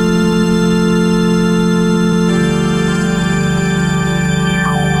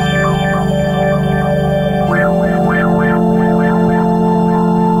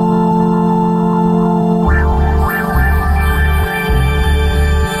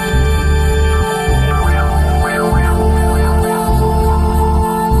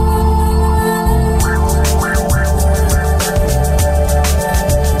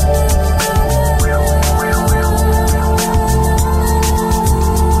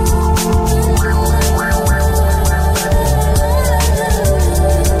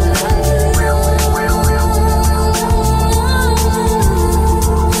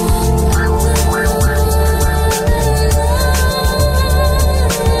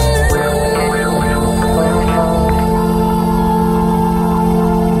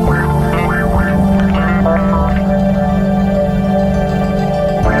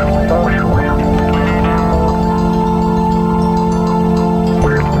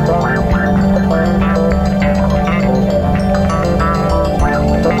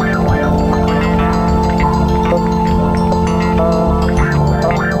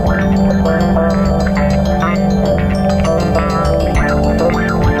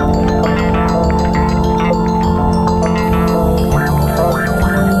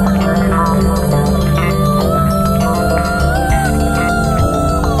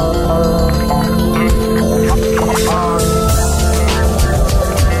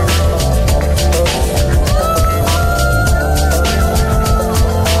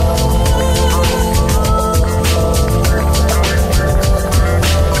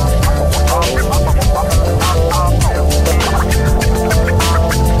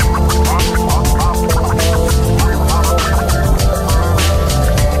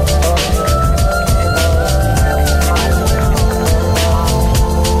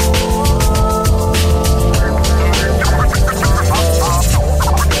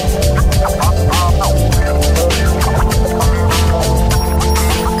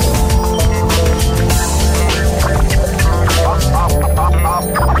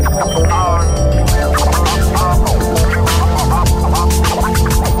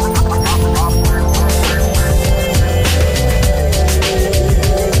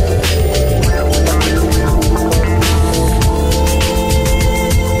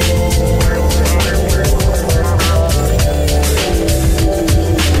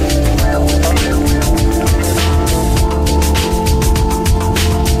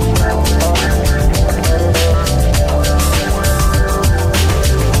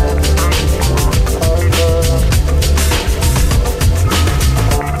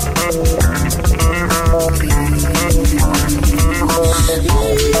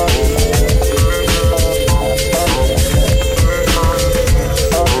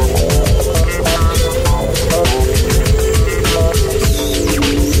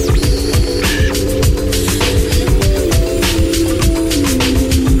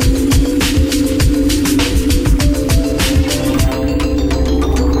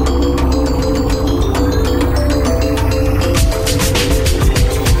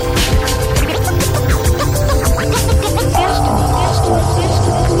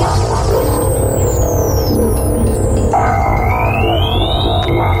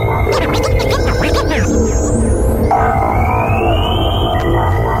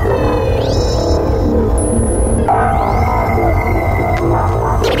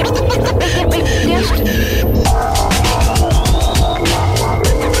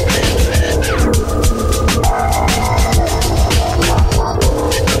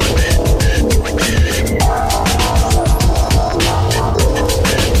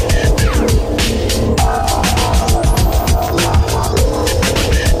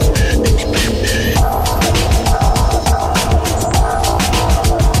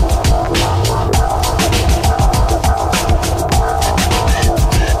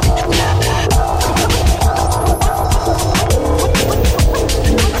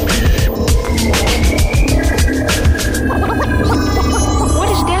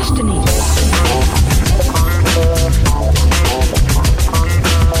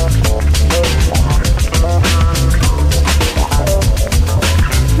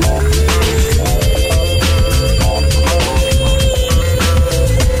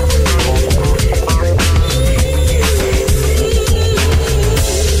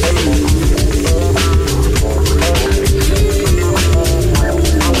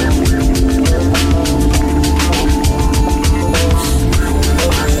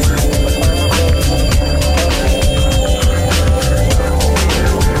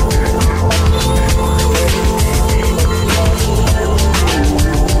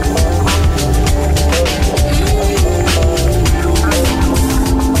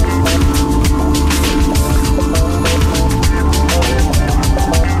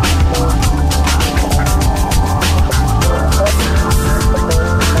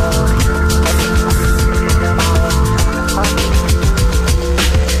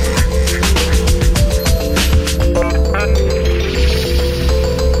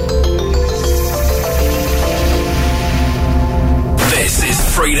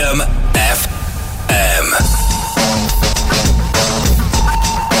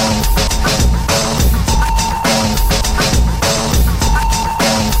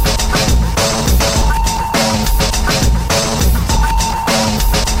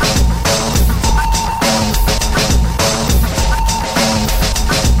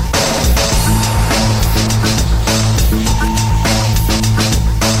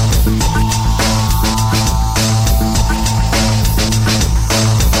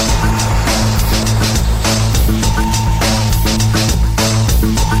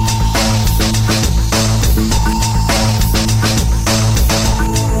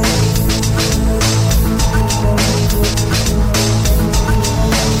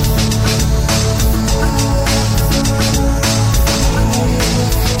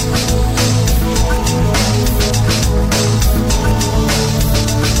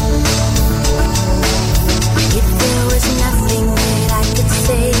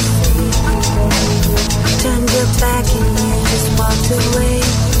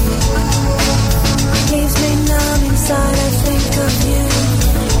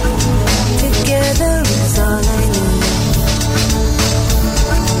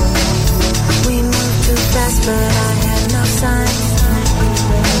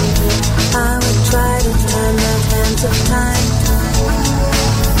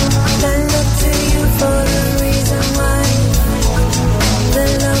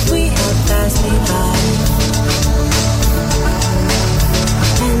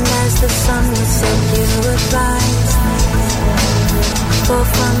 fall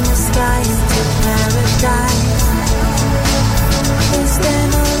from the sky into paradise. Is there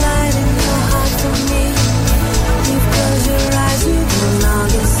no light in your heart for me? You close your eyes, you no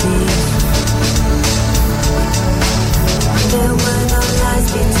longer see. There were no lies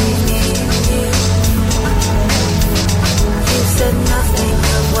between me and you. You said nothing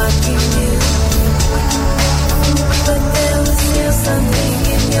of what you knew, but there was still something in your eyes.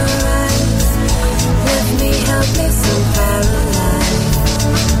 Left me helpless and paralyzed.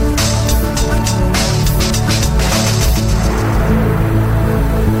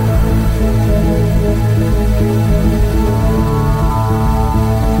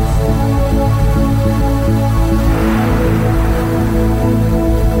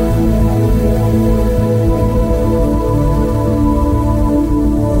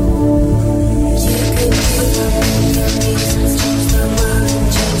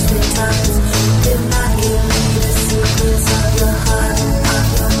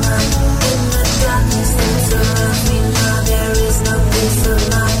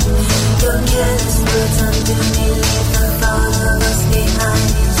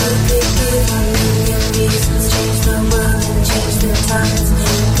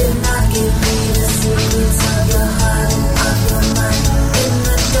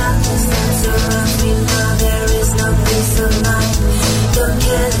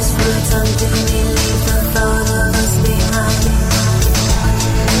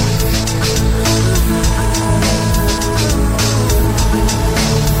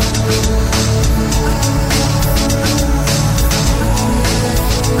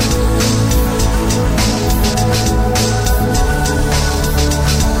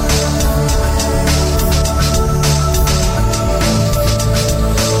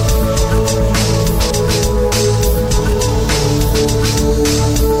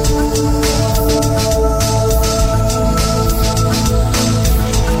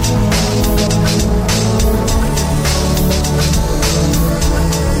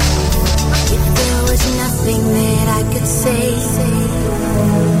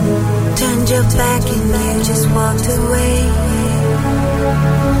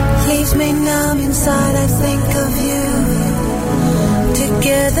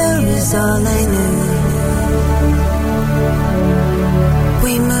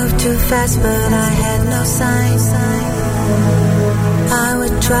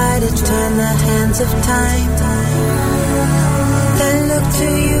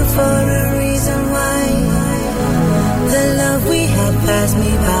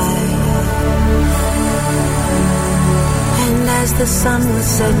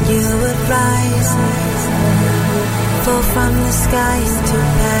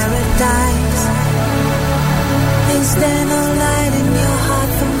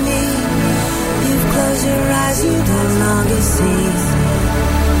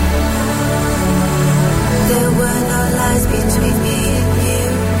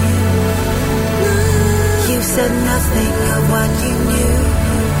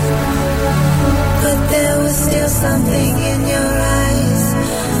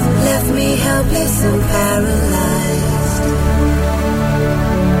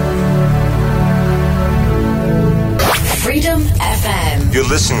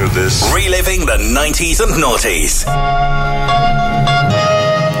 And noughties.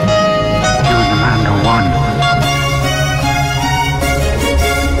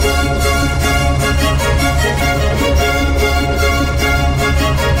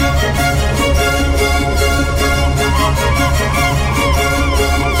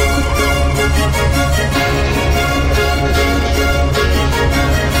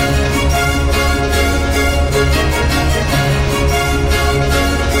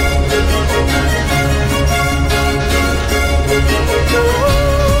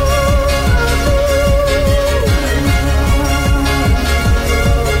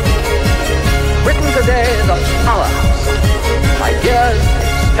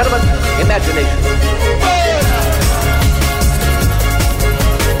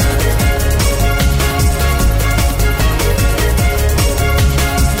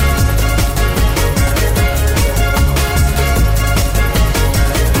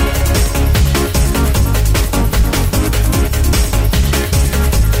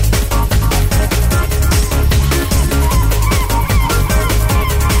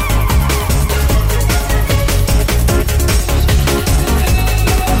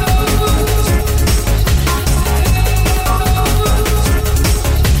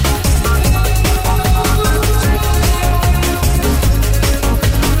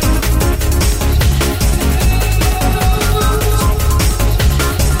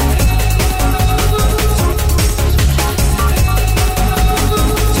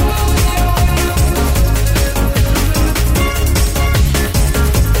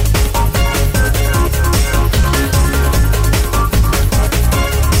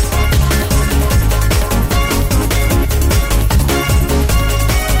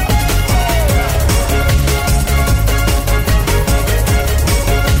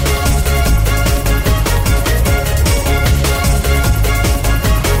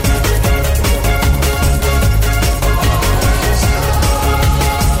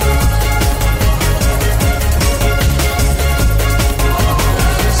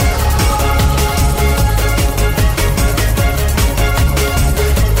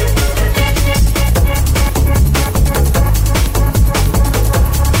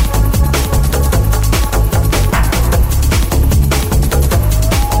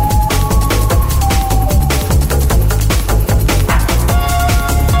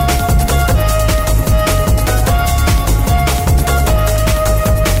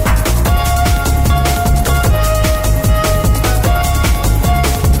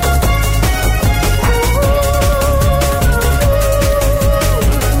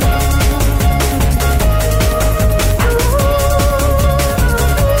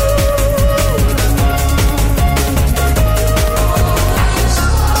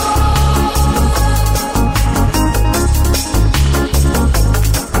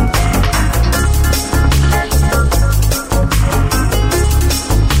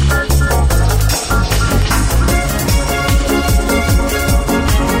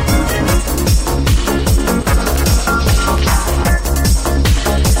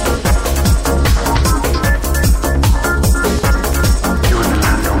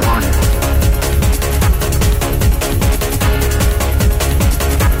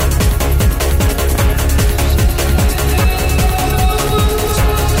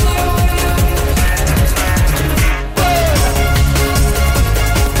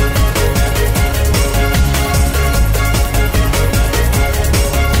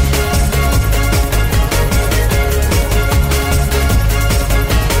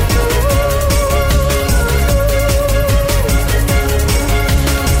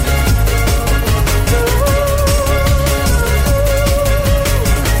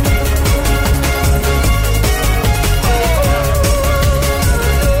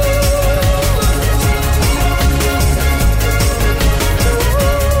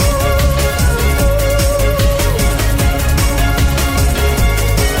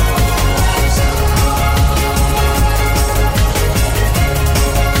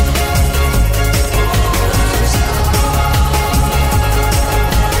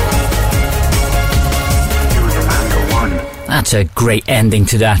 That's a great ending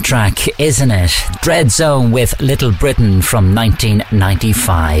to that track, isn't it? Dread Zone with Little Britain from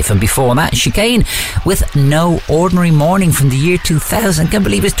 1995. And before that, Chicane with No Ordinary Morning from the year 2000. Can't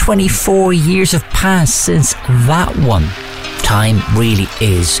believe it's 24 years have passed since that one. Time really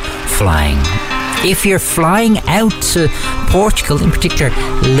is flying. If you're flying out to Portugal, in particular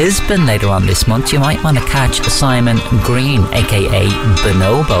Lisbon later on this month, you might want to catch Simon Green, aka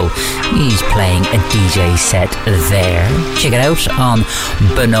Bonobo. He's playing a DJ set there. Check it out on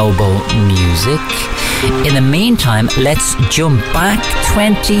Bonobo Music. In the meantime, let's jump back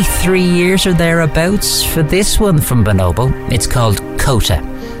 23 years or thereabouts for this one from Bonobo. It's called Kota,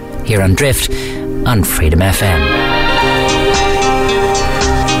 here on Drift on Freedom FM.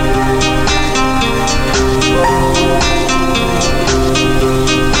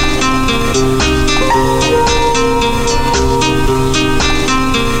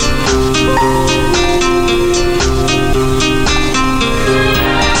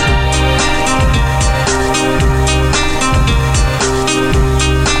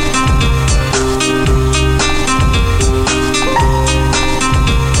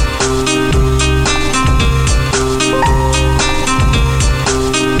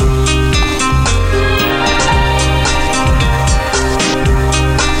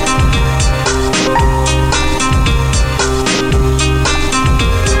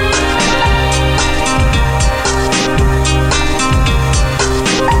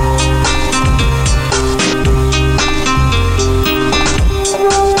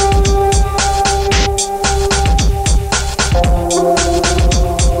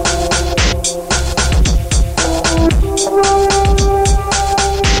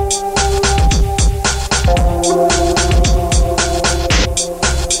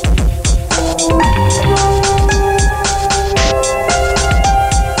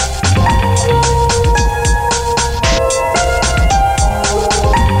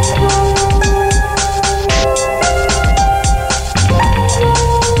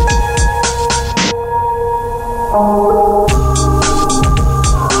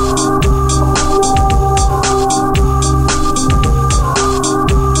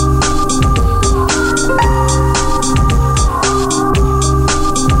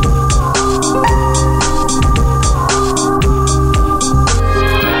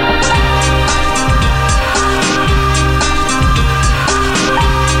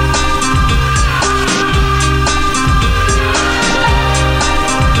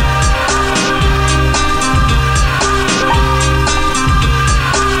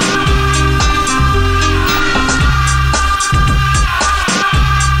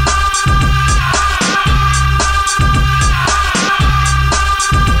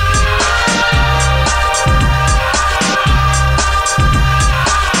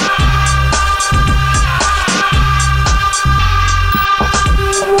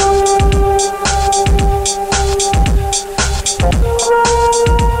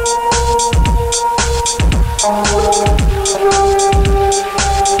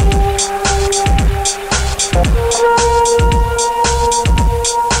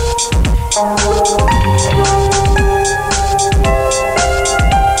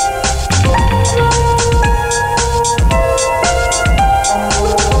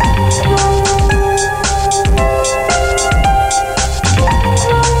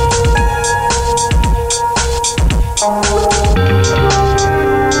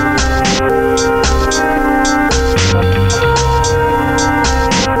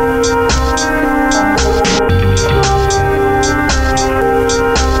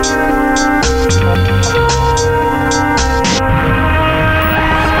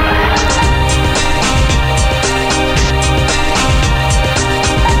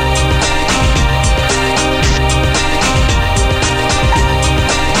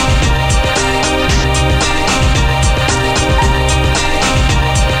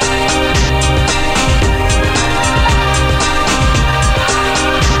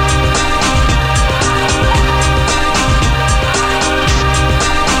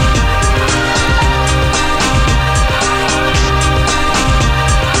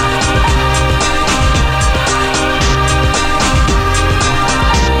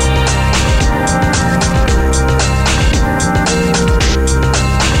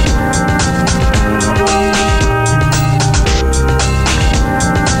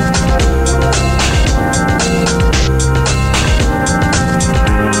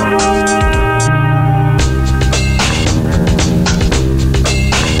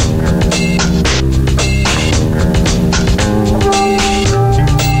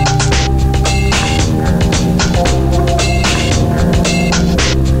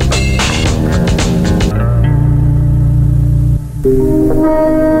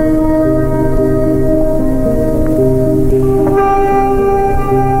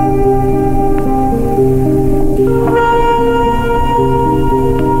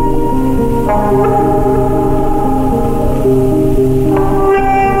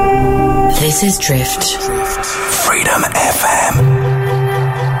 This is Drift. Freedom FM.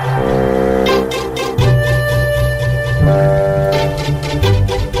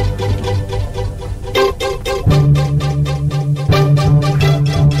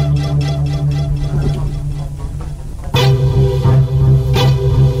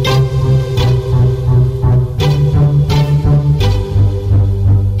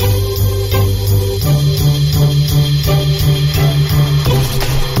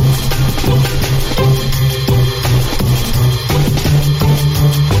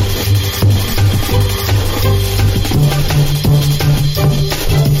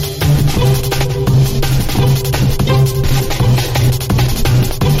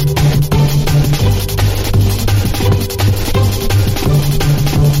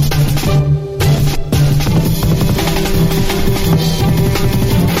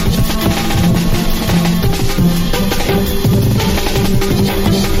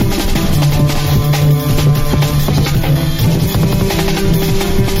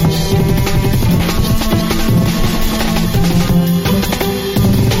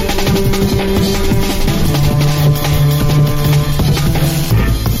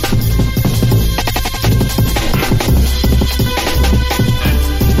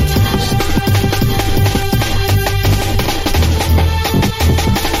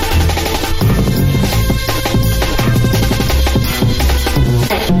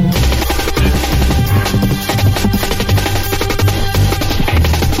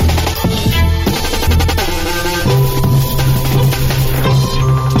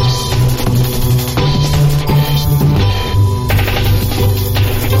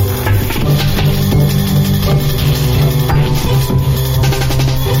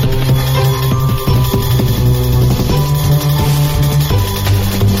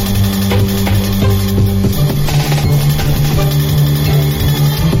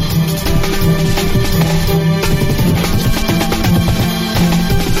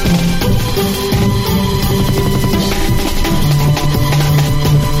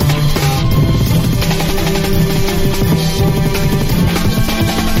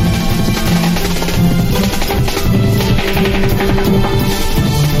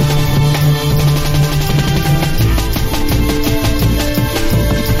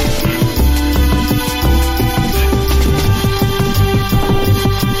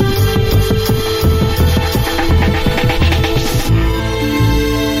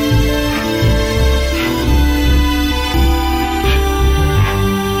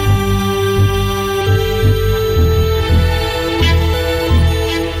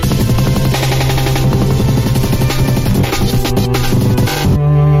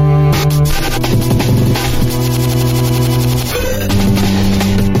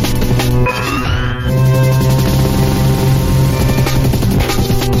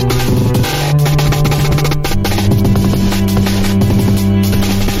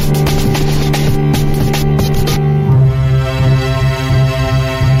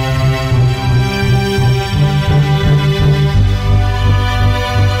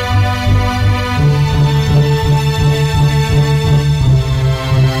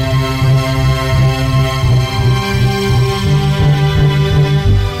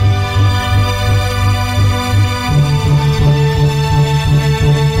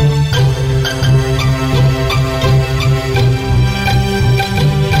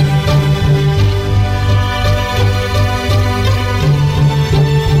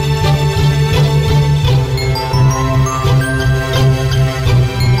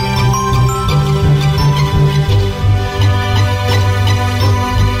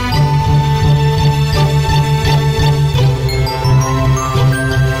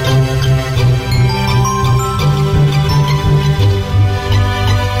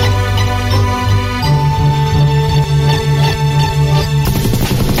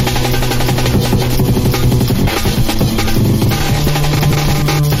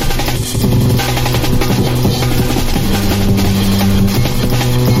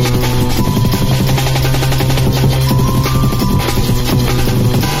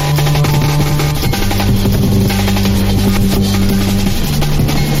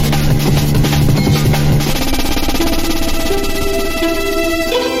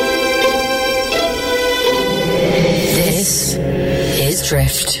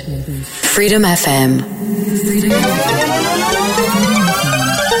 Drift. Freedom FM. Freedom FM.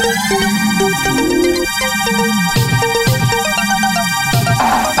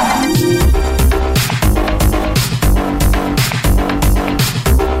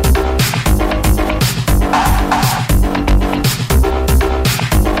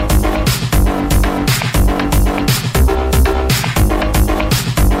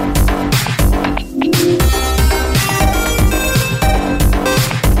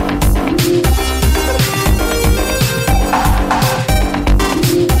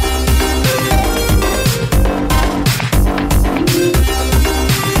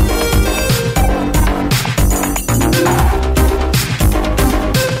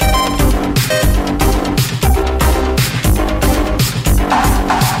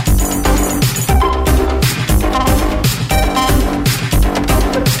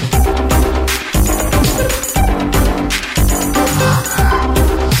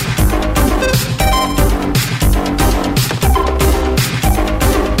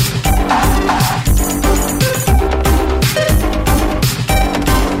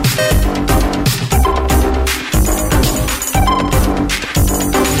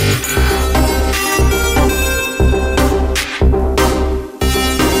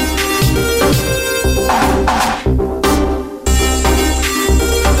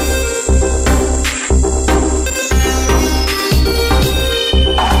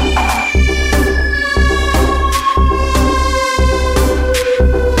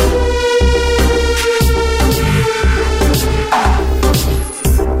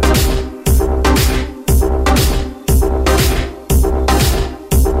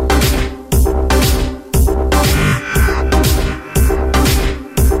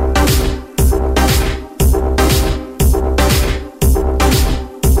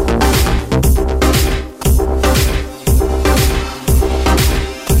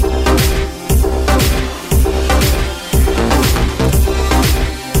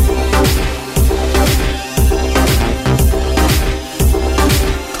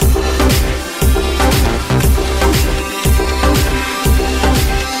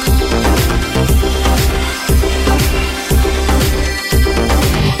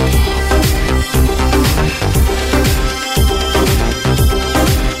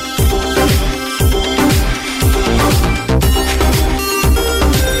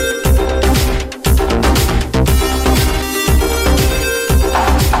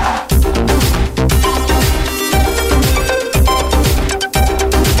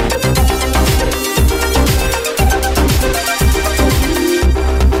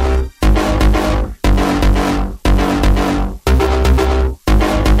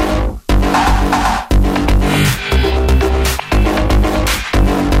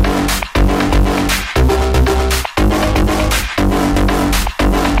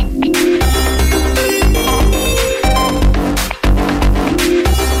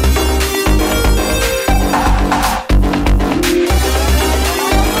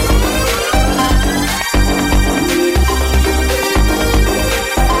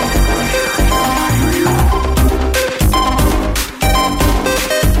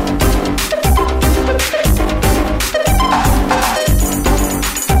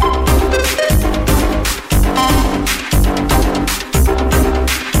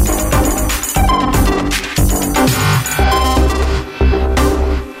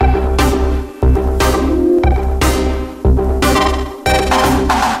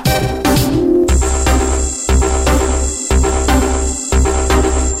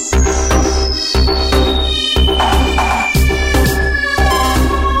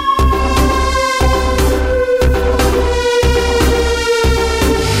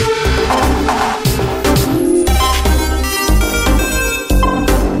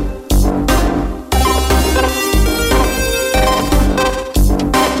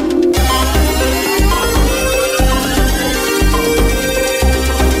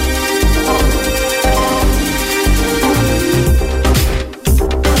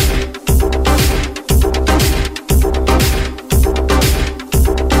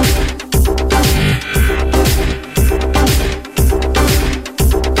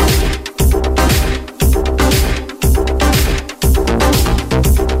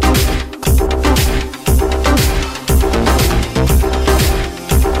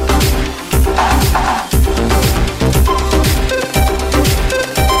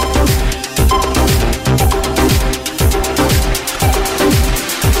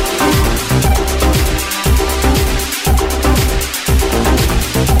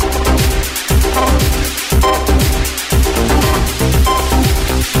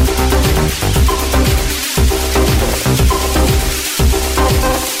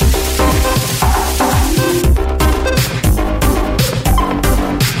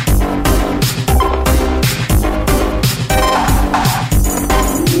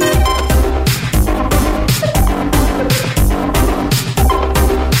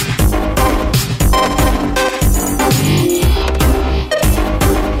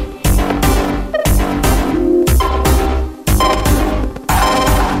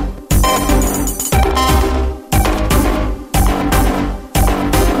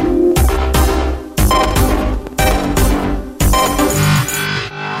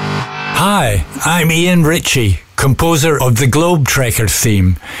 Hi, I'm Ian Ritchie, composer of the Globe Trekker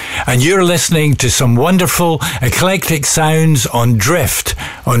theme, and you're listening to some wonderful eclectic sounds on Drift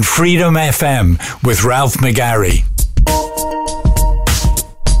on Freedom FM with Ralph McGarry.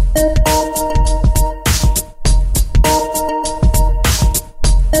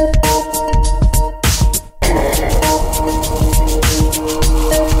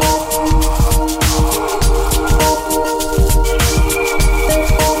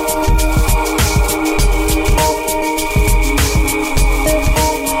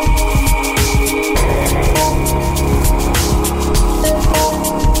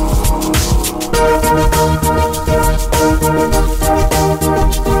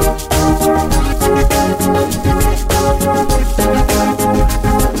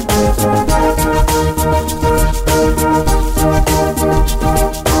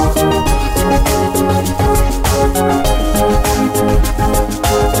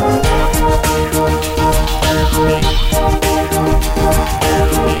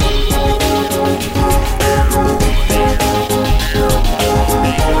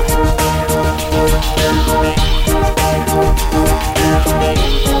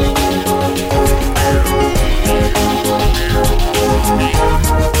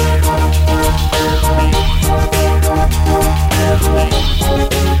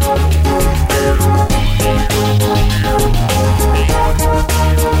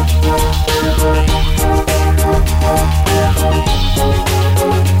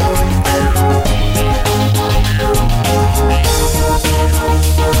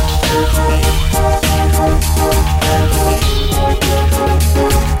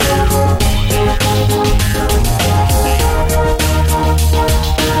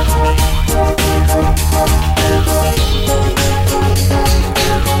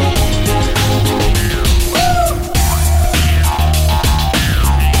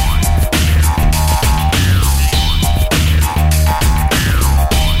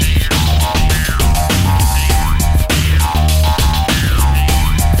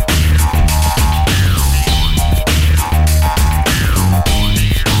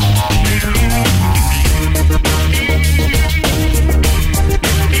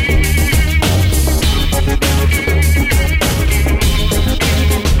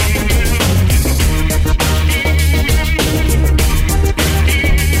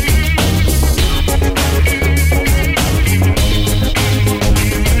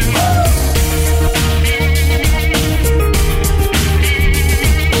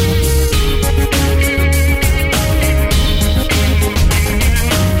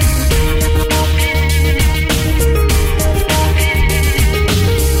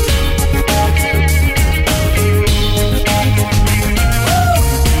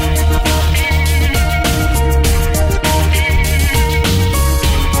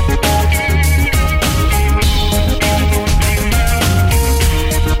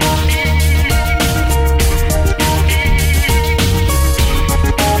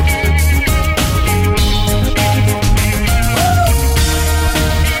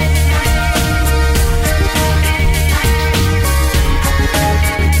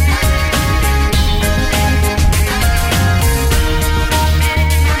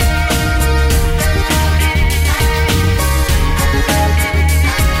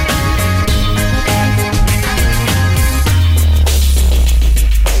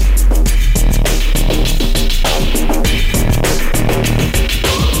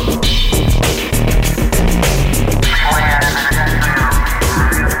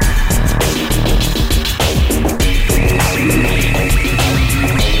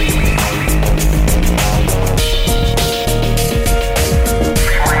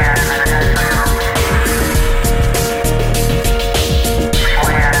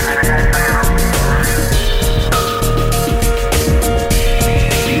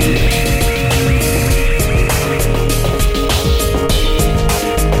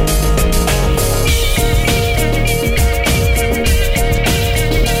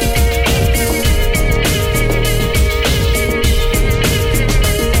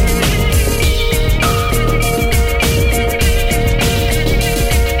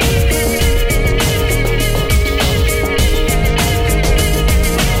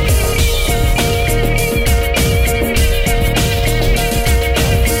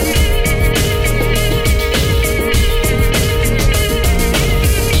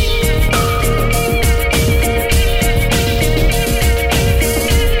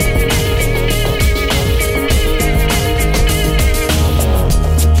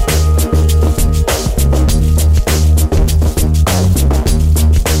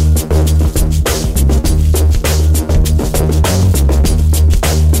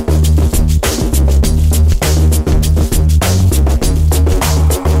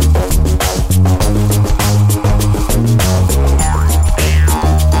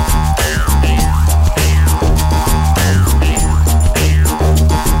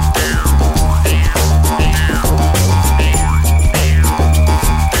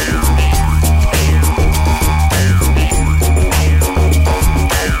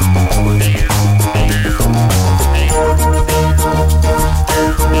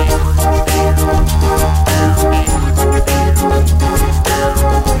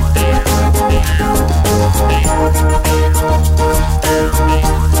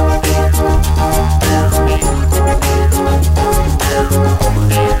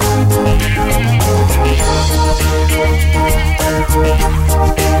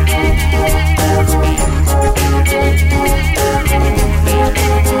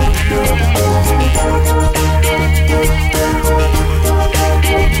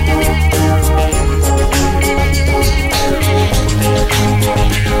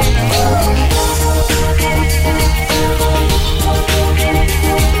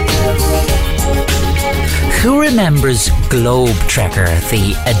 Oprah's Globe Trekker,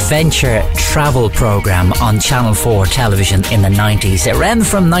 the adventure travel programme on Channel 4 television in the 90s. It ran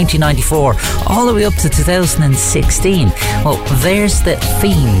from 1994 all the way up to 2016. Well, there's the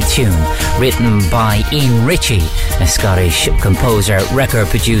theme tune written by Ian Ritchie, a Scottish composer, record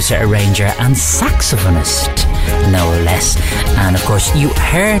producer, arranger and saxophonist, no less. And of course, you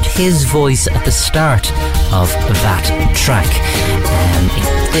heard his voice at the start of that track.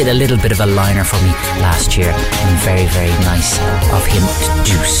 It did a little bit of a liner for me last year, and very, very nice of him to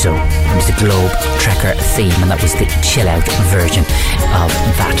do so. It was the Globe Trekker theme, and that was the chill out version of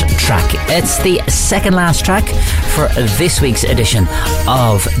that track. It's the second last track for this week's edition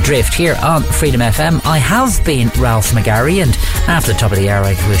of Drift here on Freedom FM. I have been Ralph McGarry, and after the top of the hour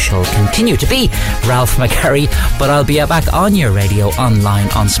I shall continue to be Ralph McGarry, but I'll be back on your radio, online,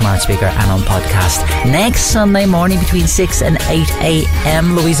 on smart speaker and on podcast next Sunday morning between 6 and 8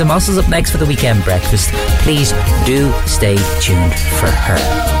 a.m. Louisa Moss is up next for the weekend breakfast. Please do stay tuned for her.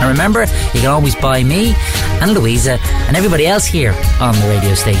 And remember, you can always buy me and Louisa and everybody else here on the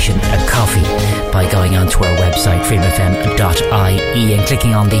radio station a coffee by going onto our website freedomfm.ie and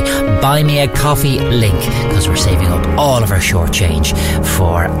clicking on the Buy Me a Coffee link, because we're saving up all of our short change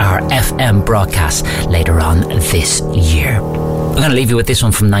for our FM broadcasts later on this year. I'm going to leave you with this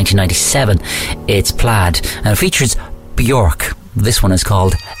one from 1997. It's Plaid and it features Bjork. This one is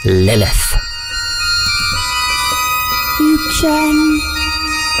called Lilith. You can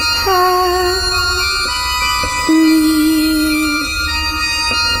have me,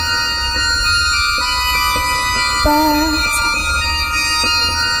 but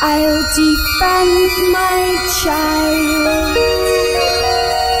I'll defend my child.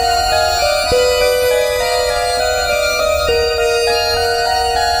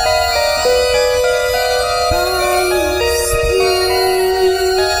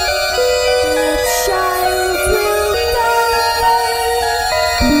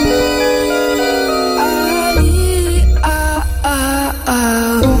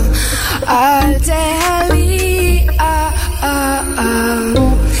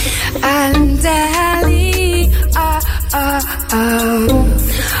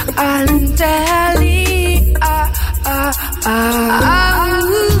 And